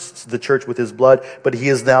purchased the church with his blood, but he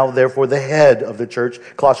is now therefore the head of the church.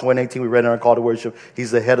 Colossians 1:18, we read in our call to worship,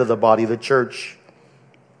 he's the head of the body, the church.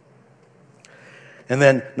 And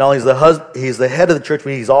then not only is he's the head of the church,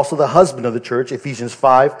 but he's also the husband of the church. Ephesians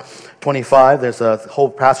 5:25, there's a whole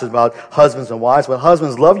passage about husbands and wives. But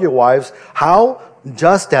husbands, love your wives. How?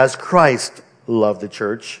 Just as Christ loved the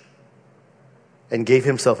church and gave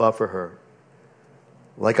himself up for her.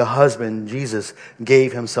 Like a husband, Jesus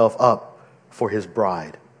gave himself up for his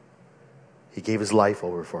bride. He gave his life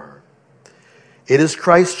over for her. It is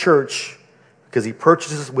Christ's church because he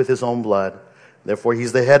purchases with his own blood. Therefore,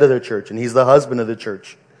 he's the head of the church and he's the husband of the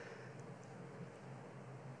church.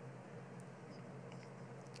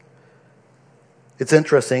 It's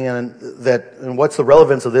interesting, and what's the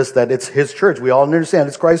relevance of this? That it's his church. We all understand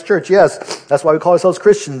it's Christ's church. Yes, that's why we call ourselves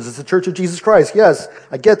Christians. It's the church of Jesus Christ. Yes,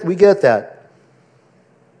 we get that.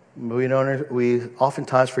 But we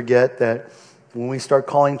oftentimes forget that when we start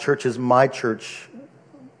calling churches my church,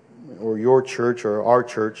 or your church, or our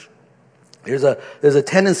church, there's a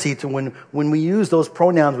tendency to when we use those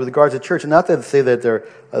pronouns with regards to church, and not to say that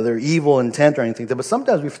they're evil intent or anything, but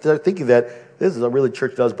sometimes we start thinking that this is a really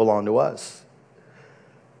church does belong to us.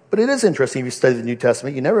 But it is interesting if you study the New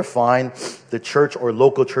Testament, you never find the church or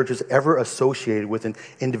local churches ever associated with an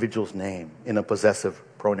individual's name in a possessive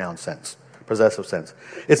pronoun sense. Possessive sense.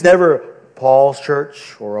 It's never Paul's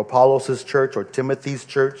church or Apollos' church or Timothy's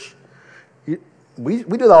church. We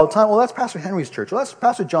do that all the time. Well, that's Pastor Henry's church. Well, that's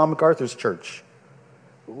Pastor John MacArthur's church.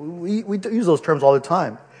 We use those terms all the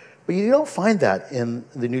time. But you don't find that in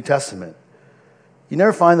the New Testament. You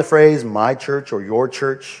never find the phrase my church or your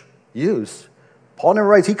church used. Paul never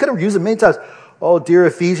writes. He could have used it many times. Oh, dear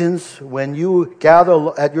Ephesians, when you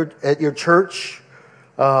gather at your church,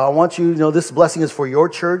 I want you to know this blessing is for your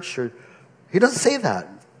church. He doesn't say that.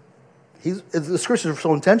 The scriptures are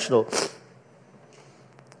so intentional.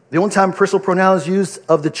 The only time personal pronoun is used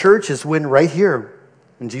of the church is when right here,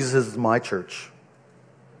 when Jesus says, my church.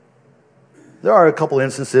 There are a couple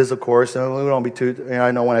instances, of course, and we don't be too,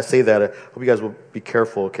 I know when I say that, I hope you guys will be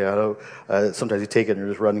careful, okay? I know sometimes you take it and you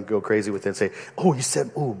just run and go crazy with it and say, oh, you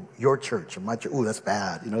said, oh, your church, or my church, oh, that's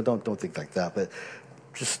bad. Don't think like that, but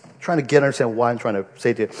just trying to understand why I'm trying to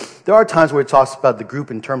say to you. There are times where it talks about the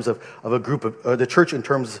group in terms of a group of, or the church in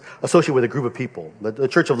terms associated with a group of people, the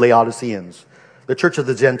church of Laodiceans, the church of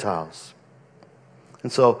the Gentiles.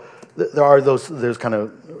 And so there's kind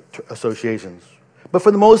of associations. But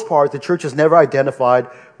for the most part, the church is never identified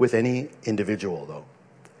with any individual, though.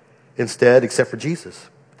 Instead, except for Jesus.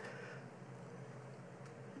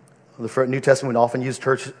 The New Testament would often use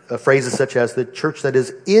phrases such as the church that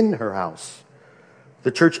is in her house,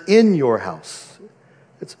 the church in your house.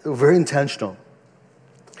 It's very intentional.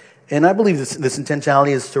 And I believe this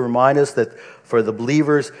intentionality is to remind us that for the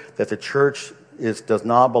believers, that the church does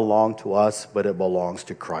not belong to us, but it belongs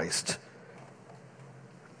to Christ.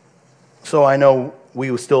 So I know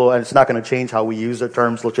and it's not going to change how we use the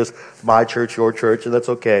terms, such as my church, your church, and that's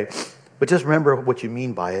okay. But just remember what you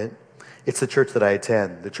mean by it. It's the church that I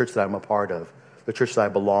attend, the church that I'm a part of, the church that I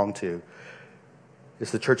belong to.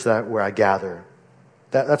 It's the church where I gather.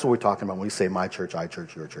 That's what we're talking about when we say my church, I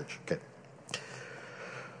church, your church. Okay.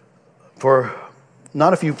 For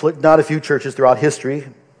not a few churches throughout history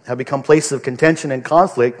have become places of contention and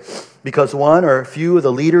conflict because one or a few of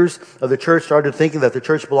the leaders of the church started thinking that the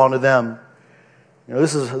church belonged to them.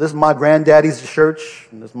 This is my granddaddy's church,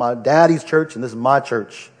 and this is my daddy's church, and this is my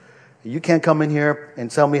church. You can't come in here and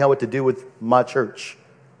tell me what to do with my church.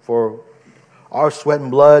 For our sweat and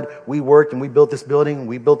blood, we worked and we built this building,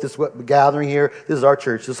 we built this gathering here. This is our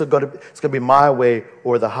church. It's going to be my way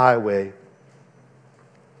or the highway.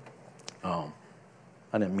 I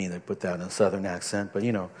didn't mean to put that in a southern accent, but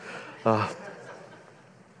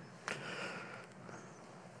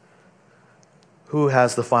who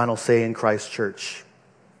has the final say in Christ's church?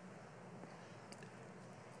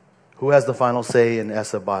 Who has the final say in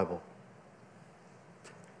ESSA Bible?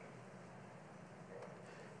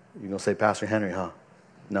 You're going to say Pastor Henry, huh?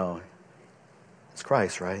 No. It's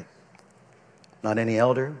Christ, right? Not any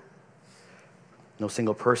elder. No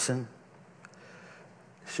single person.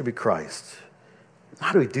 It should be Christ.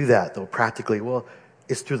 How do we do that, though, practically? Well,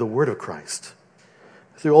 it's through the word of Christ.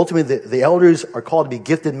 Ultimately, the elders are called to be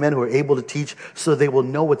gifted men who are able to teach so they will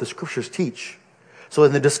know what the scriptures teach. So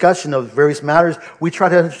in the discussion of various matters, we try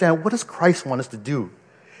to understand, what does Christ want us to do?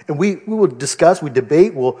 And we will discuss, we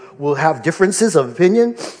debate, we'll have differences of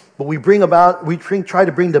opinion, but we try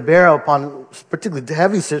to bring to bear upon particularly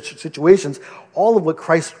heavy situations all of what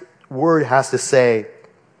Christ's word has to say.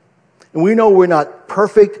 And we know we're not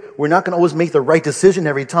perfect, we're not going to always make the right decision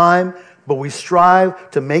every time, but we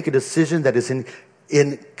strive to make a decision that is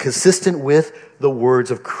consistent with the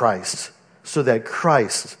words of Christ, so that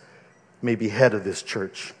Christ may be head of this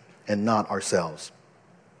church and not ourselves.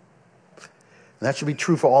 And that should be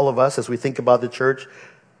true for all of us as we think about the church.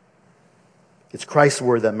 It's Christ's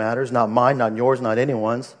word that matters, not mine, not yours, not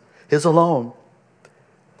anyone's, His alone.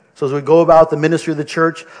 So as we go about the ministry of the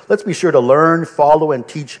church, let's be sure to learn, follow, and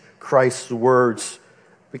teach Christ's words,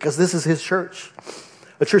 because this is His church.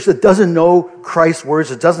 A church that doesn't know Christ's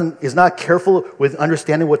words, is not careful with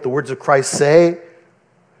understanding what the words of Christ say,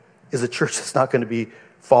 is a church that's not going to be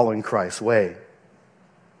following Christ's way.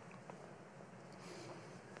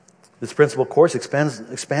 This principle, of course, extends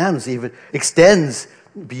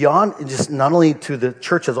beyond just not only to the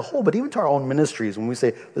church as a whole, but even to our own ministries. When we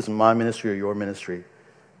say, this is my ministry or your ministry,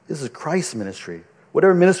 this is Christ's ministry.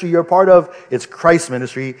 Whatever ministry you're a part of, it's Christ's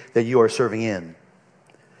ministry that you are serving in.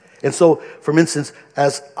 And so, for instance,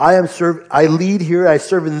 as I lead here, I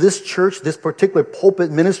serve in this church, this particular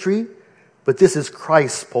pulpit ministry, but this is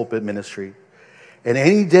Christ's pulpit ministry. And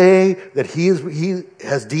any day that he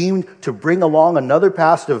has deemed to bring along another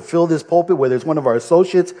pastor to fill this pulpit, whether it's one of our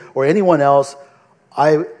associates or anyone else,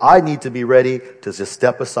 I need to be ready to just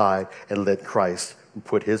step aside and let Christ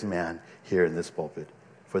put His man here in this pulpit.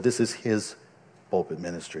 For this is His pulpit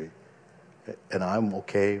ministry. And I'm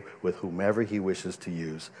okay with whomever He wishes to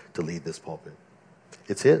use to lead this pulpit.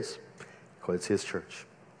 It's His. It's His church.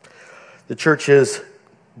 The church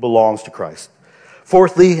belongs to Christ.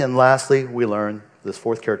 Fourthly and lastly, we learn this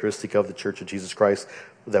fourth characteristic of the Church of Jesus Christ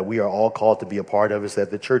that we are all called to be a part of is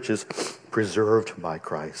that the church is preserved by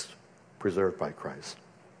Christ. Preserved by Christ.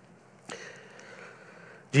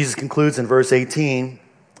 Jesus concludes in verse 18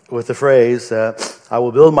 with the phrase, I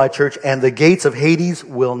will build my church and the gates of Hades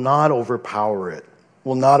will not overpower it.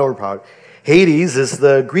 Will not overpower it. Hades is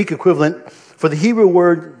the Greek equivalent for the Hebrew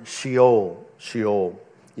word Sheol. Sheol.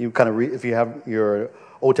 You kind of read, if you have your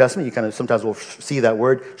Old Testament, you kind of sometimes will see that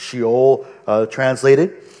word Sheol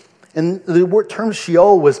translated. And the term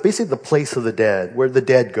Sheol was basically the place of the dead, where the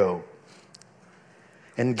dead go.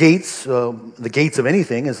 And gates, the gates of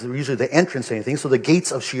anything is usually the entrance to anything. So the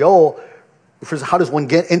gates of Sheol, how does one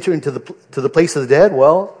enter into the place of the dead?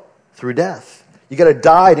 Well, through death. You got to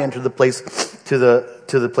die to enter the place to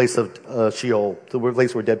the place of Sheol, the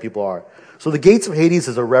place where dead people are. So the gates of Hades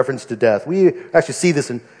is a reference to death. We actually see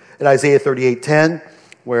this in Isaiah 38:10.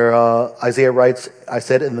 Where Isaiah writes, I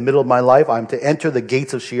said, in the middle of my life, I am to enter the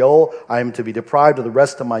gates of Sheol. I am to be deprived of the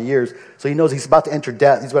rest of my years. So he knows he's about to enter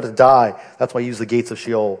death. He's about to die. That's why he used the gates of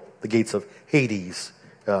Sheol, the gates of Hades,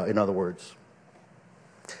 in other words.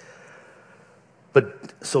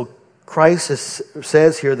 But so Christ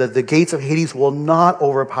says here that the gates of Hades will not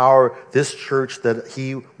overpower this church that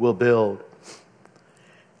He will build.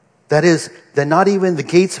 That is, that not even the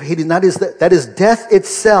gates of Hades, that is death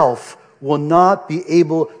itself will not be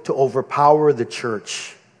able to overpower the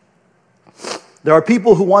church. There are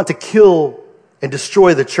people who want to kill and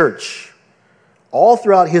destroy the church. All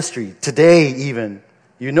throughout history, today even.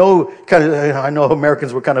 I know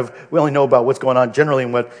Americans we only know about what's going on generally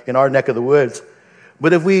in our neck of the woods.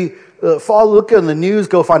 But if we look in the news,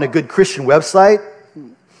 go find a good Christian website,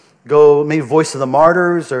 go maybe Voice of the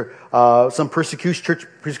Martyrs or some church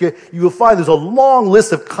persecution, you will find there's a long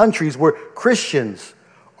list of countries where Christians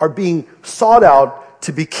are being sought out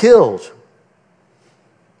to be killed.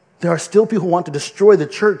 There are still people who want to destroy the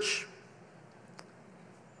church.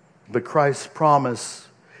 But Christ's promise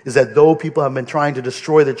is that though people have been trying to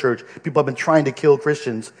destroy the church, people have been trying to kill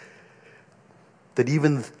Christians, that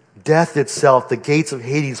even death itself, the gates of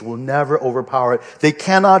Hades, will never overpower it. They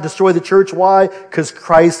cannot destroy the church. Why? Because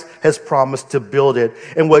Christ has promised to build it.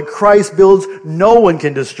 And what Christ builds, no one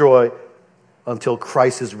can destroy until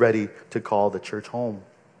Christ is ready to call the church home.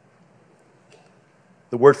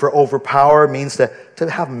 The word for overpower means to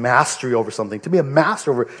have mastery over something, to be a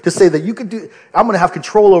master over, to say that you could do, I'm going to have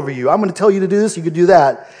control over you. I'm going to tell you to do this, you could do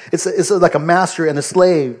that. It's like a master and a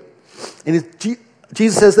slave. And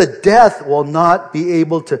Jesus says that death will not be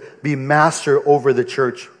able to be master over the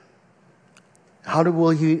church. How do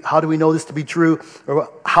we know this to be true?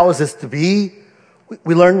 Or how is this to be?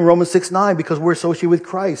 We learn in Romans 6:9 because we're associated with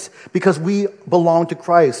Christ, because we belong to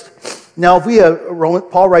Christ. Now,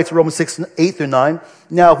 Paul writes in Romans 6:8-9,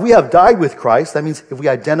 now if we have died with Christ, that means if we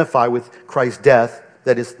identify with Christ's death,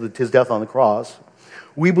 that is His death on the cross,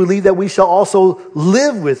 we believe that we shall also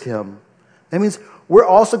live with him. That means we're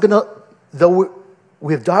also going to, though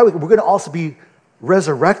we have died with him, we're going to also be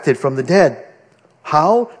resurrected from the dead.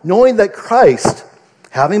 How? Knowing that Christ,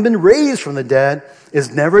 having been raised from the dead,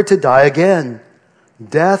 is never to die again.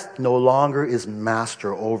 Death no longer is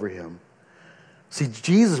master over him. See,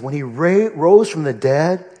 Jesus, when he rose from the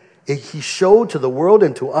dead, he showed to the world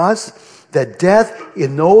and to us that death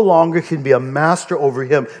no longer can be a master over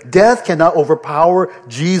him. Death cannot overpower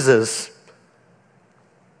Jesus.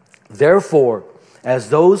 Therefore, as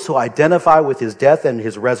those who identify with his death and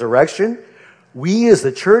his resurrection, we as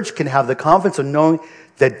the church can have the confidence of knowing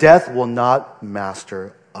that death will not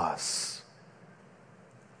master us.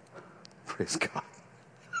 Praise God.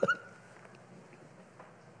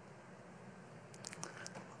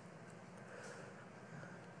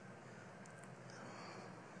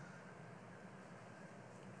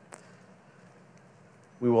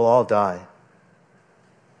 We will all die.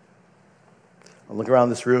 I look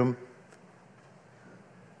around this room.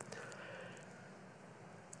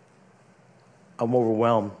 I'm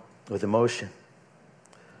overwhelmed with emotion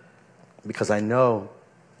because I know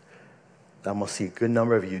that I'm going to see a good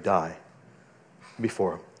number of you die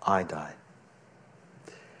before I die.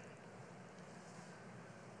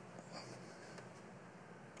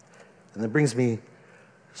 And it brings me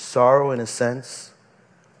sorrow in a sense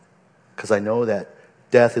because I know that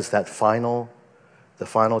death is the final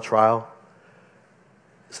trial.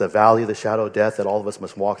 It's the valley of the shadow of death that all of us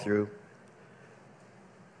must walk through.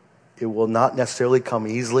 It will not necessarily come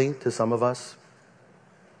easily to some of us.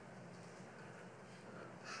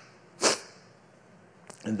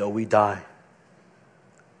 And though we die,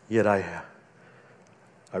 yet I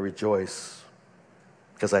rejoice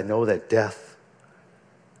because I know that death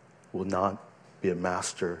will not be a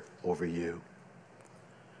master over you.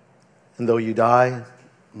 And though you die,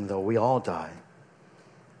 and though we all die,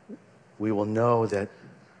 we will know that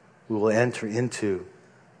we will enter into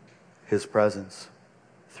his presence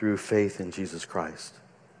through faith in Jesus Christ.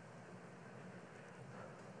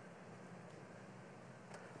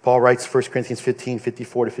 Paul writes 1 Corinthians 15,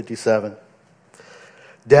 54 to 57.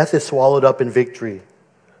 Death is swallowed up in victory.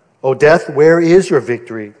 O death, where is your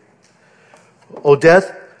victory? O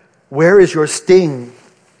death, where is your sting?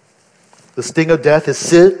 The sting of death is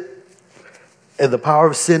sin, and the power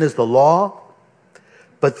of sin is the law.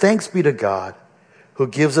 But thanks be to God who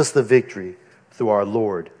gives us the victory through our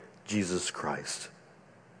Lord Jesus Christ.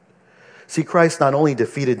 See, Christ not only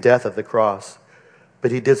defeated death at the cross,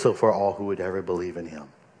 but he did so for all who would ever believe in him.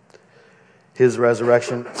 His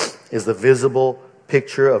resurrection is the visible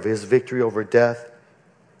picture of his victory over death.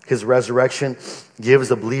 His resurrection gives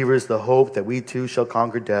the believers the hope that we too shall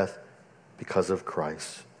conquer death because of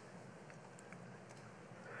Christ.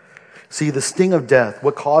 See, the sting of death,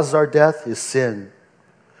 what causes our death is sin.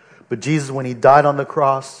 But Jesus, when he died on the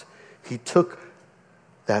cross, he took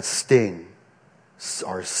that sting,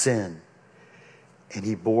 our sin, and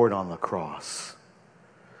he bore it on the cross.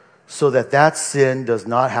 So that sin does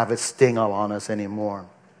not have its sting on us anymore.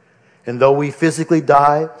 And though we physically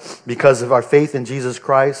die because of our faith in Jesus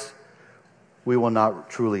Christ, we will not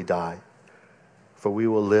truly die. For we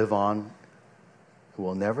will live on, we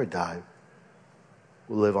will never die.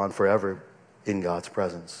 We'll live on forever in God's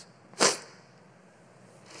presence.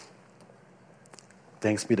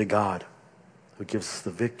 Thanks be to God who gives us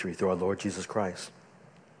the victory through our Lord Jesus Christ.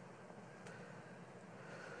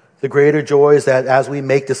 The greater joy is that as we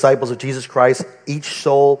make disciples of Jesus Christ, each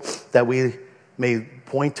soul that we may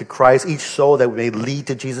point to Christ, each soul that we may lead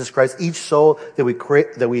to Jesus Christ, each soul that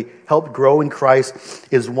we help grow in Christ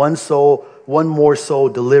is one more soul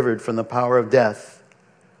delivered from the power of death.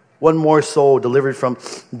 One more soul delivered from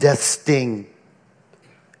death's sting,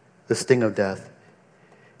 the sting of death.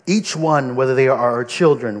 Each one, whether they are our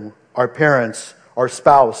children, our parents, our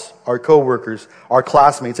spouse, our co-workers, our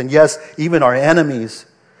classmates, and yes, even our enemies,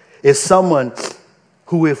 is someone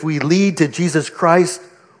who, if we lead to Jesus Christ,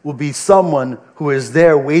 will be someone who is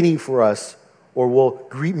there waiting for us or will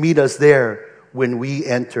meet us there when we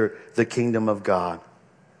enter the kingdom of God.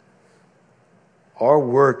 Our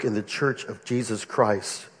work in the church of Jesus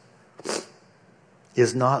Christ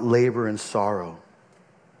is not labor and sorrow,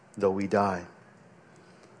 though we die.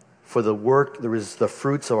 For the work, the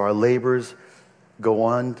fruits of our labors go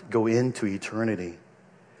into eternity.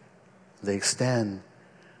 They extend.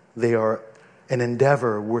 They are an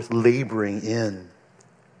endeavor worth laboring in,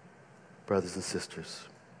 brothers and sisters.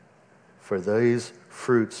 For these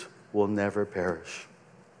fruits will never perish.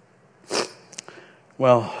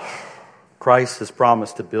 Well, Christ has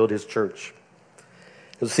promised to build his church.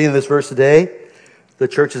 As we see in this verse today, the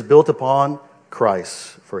church is built upon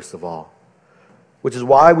Christ, first of all. which is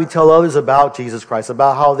why we tell others about Jesus Christ,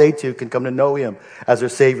 about how they too can come to know him as their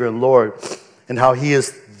Savior and Lord, and how he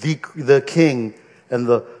is the King and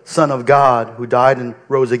the Son of God who died and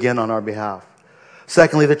rose again on our behalf.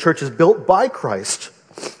 Secondly, the church is built by Christ,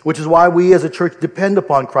 which is why we as a church depend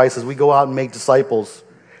upon Christ as we go out and make disciples,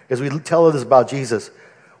 as we tell others about Jesus.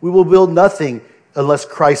 We will build nothing unless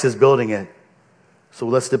Christ is building it. So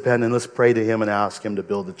let's depend and let's pray to him and ask him to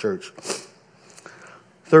build the church.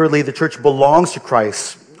 Thirdly, the church belongs to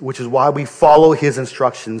Christ, which is why we follow his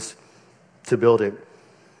instructions to build it.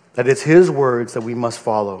 That it's his words that we must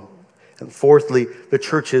follow. And fourthly, the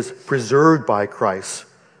church is preserved by Christ.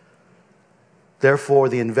 Therefore,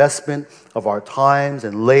 the investment of our times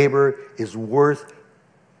and labor is worth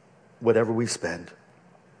whatever we spend.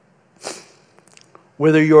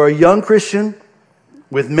 Whether you're a young Christian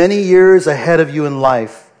with many years ahead of you in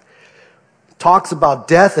life, talks about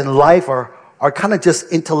death and life are kind of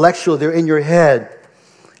just intellectual. They're in your head.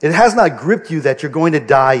 It has not gripped you that you're going to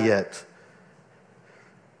die yet.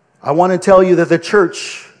 I want to tell you that the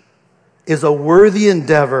church is a worthy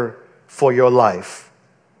endeavor for your life.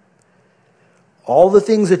 All the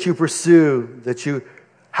things that you pursue, that you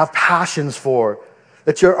have passions for,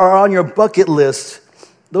 that are on your bucket list,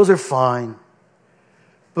 those are fine.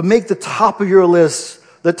 But make the top of your list,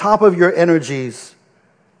 the top of your energies,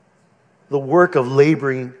 the work of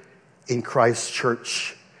laboring in Christ's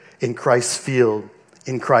church, in Christ's field,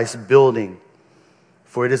 in Christ's building.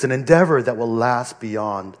 For it is an endeavor that will last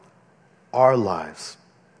beyond our lives,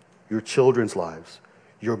 your children's lives,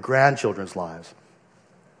 your grandchildren's lives.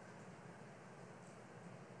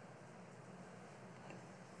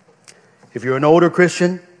 If you're an older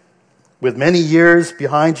Christian with many years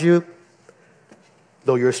behind you,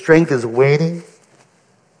 though your strength is waning,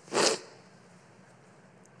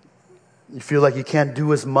 you feel like you can't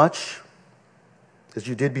do as much as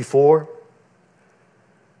you did before,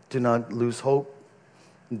 do not lose hope.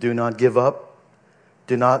 Do not give up.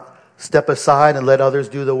 Do not step aside and let others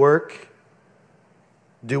do the work.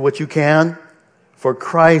 Do what you can, for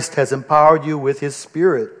Christ has empowered you with his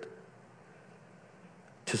Spirit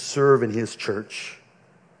to serve in his church.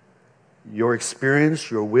 Your experience,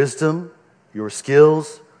 your wisdom, your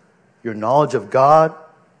skills, your knowledge of God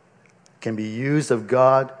can be used of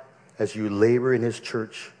God as you labor in his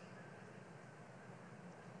church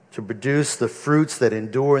to produce the fruits that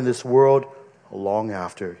endure in this world long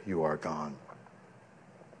after you are gone.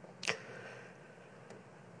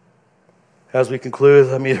 As we conclude,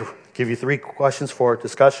 let me give you 3 questions for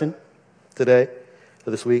discussion today,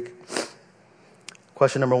 for this week.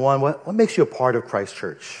 Question number 1, what makes you a part of Christ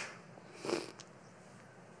Church?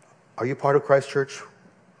 Are you part of Christ Church?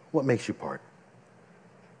 What makes you part?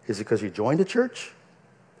 Is it because you joined a church?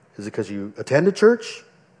 Is it because you attend a church?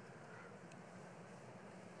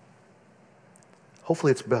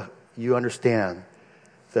 Hopefully you understand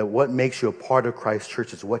that what makes you a part of Christ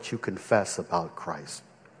Church is what you confess about Christ.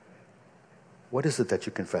 What is it that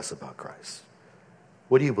you confess about Christ?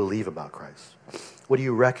 What do you believe about Christ? What do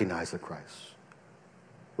you recognize of Christ?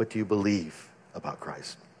 What do you believe about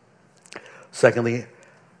Christ? Secondly,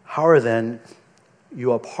 how are then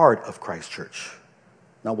you a part of Christ Church?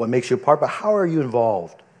 Not what makes you a part, but how are you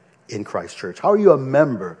involved in Christ Church? How are you a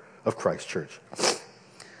member of Christ Church?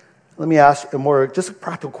 Let me ask just a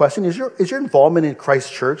practical question. Is your involvement in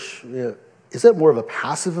Christ Church, is it more of a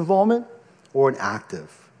passive involvement or an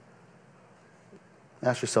active?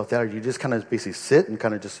 Ask yourself that. Or you just kind of basically sit and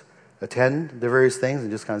kind of just attend the various things and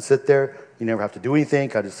just kind of sit there. You never have to do anything.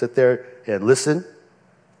 Kind of sit there and listen.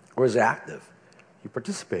 Or is it active? You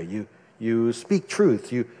participate. You speak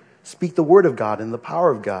truth. You speak the word of God and the power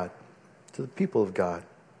of God to the people of God.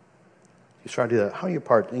 You try to do that. How are you a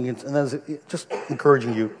part? And that's just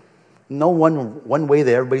encouraging you. No one way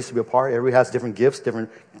that everybody's to be a part. Everybody has different gifts, different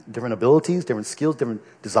abilities, different skills, different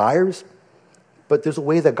desires. But there's a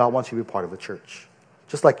way that God wants you to be a part of a church.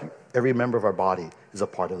 Just like every member of our body is a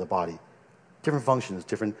part of the body. Different functions,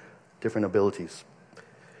 different abilities.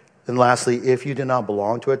 And lastly, if you do not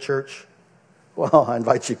belong to a church, well, I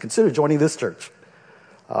invite you to consider joining this church.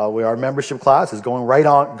 Our membership class is going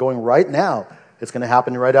right now. It's going to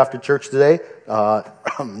happen right after church today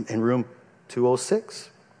in room 206.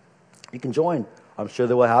 You can join. I'm sure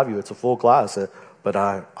they will have you. It's a full class, but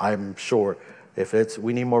I'm sure if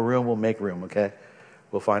we need more room, we'll make room, okay?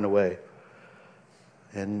 We'll find a way.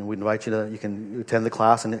 And we invite you can attend the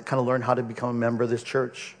class and kind of learn how to become a member of this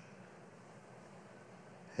church.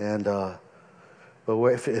 And but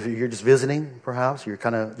if you're just visiting, perhaps, you're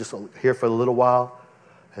kind of just here for a little while,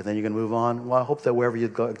 and then you're going to move on. Well, I hope that wherever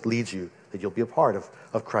God leads you, that you'll be a part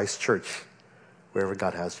of Christ's church, wherever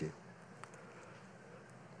God has you.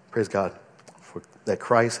 Praise God. that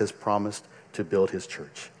Christ has promised to build his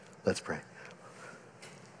church. Let's pray.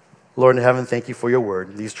 Lord in heaven, thank you for your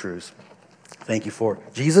word, these truths. Thank you for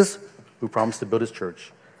Jesus, who promised to build his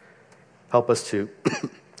church. Help us to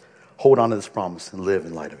hold on to this promise and live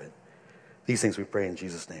in light of it. These things we pray in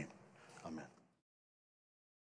Jesus' name.